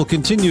weather will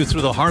continue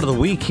through the heart of the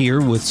week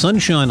here with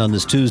sunshine on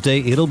this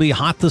Tuesday. It'll be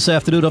hot this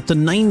afternoon, up to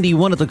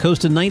 91 at the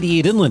coast and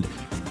 98 inland.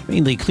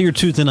 Mainly clear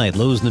too tonight.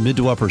 Lows in the mid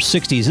to upper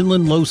 60s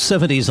inland, low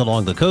 70s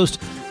along the coast.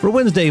 For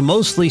Wednesday,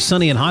 mostly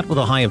sunny and hot with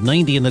a high of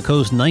 90 in the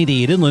coast,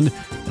 98 inland.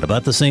 And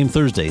about the same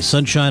Thursday.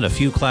 Sunshine, a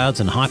few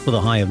clouds, and hot with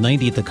a high of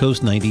 90 at the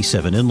coast,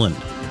 97 inland.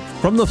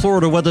 From the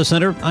Florida Weather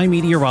Center, I'm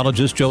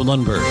meteorologist Joe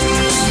Lundberg.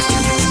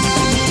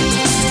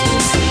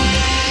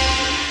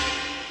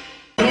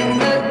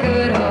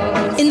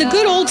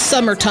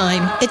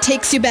 Summertime. It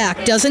takes you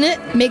back, doesn't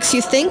it? Makes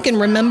you think and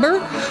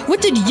remember.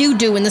 What did you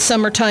do in the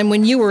summertime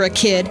when you were a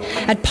kid?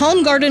 At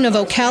Palm Garden of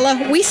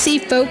Ocala, we see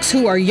folks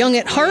who are young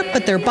at heart,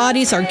 but their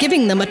bodies are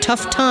giving them a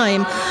tough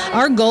time.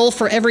 Our goal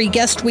for every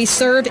guest we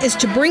serve is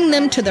to bring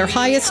them to their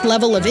highest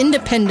level of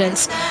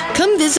independence. Come visit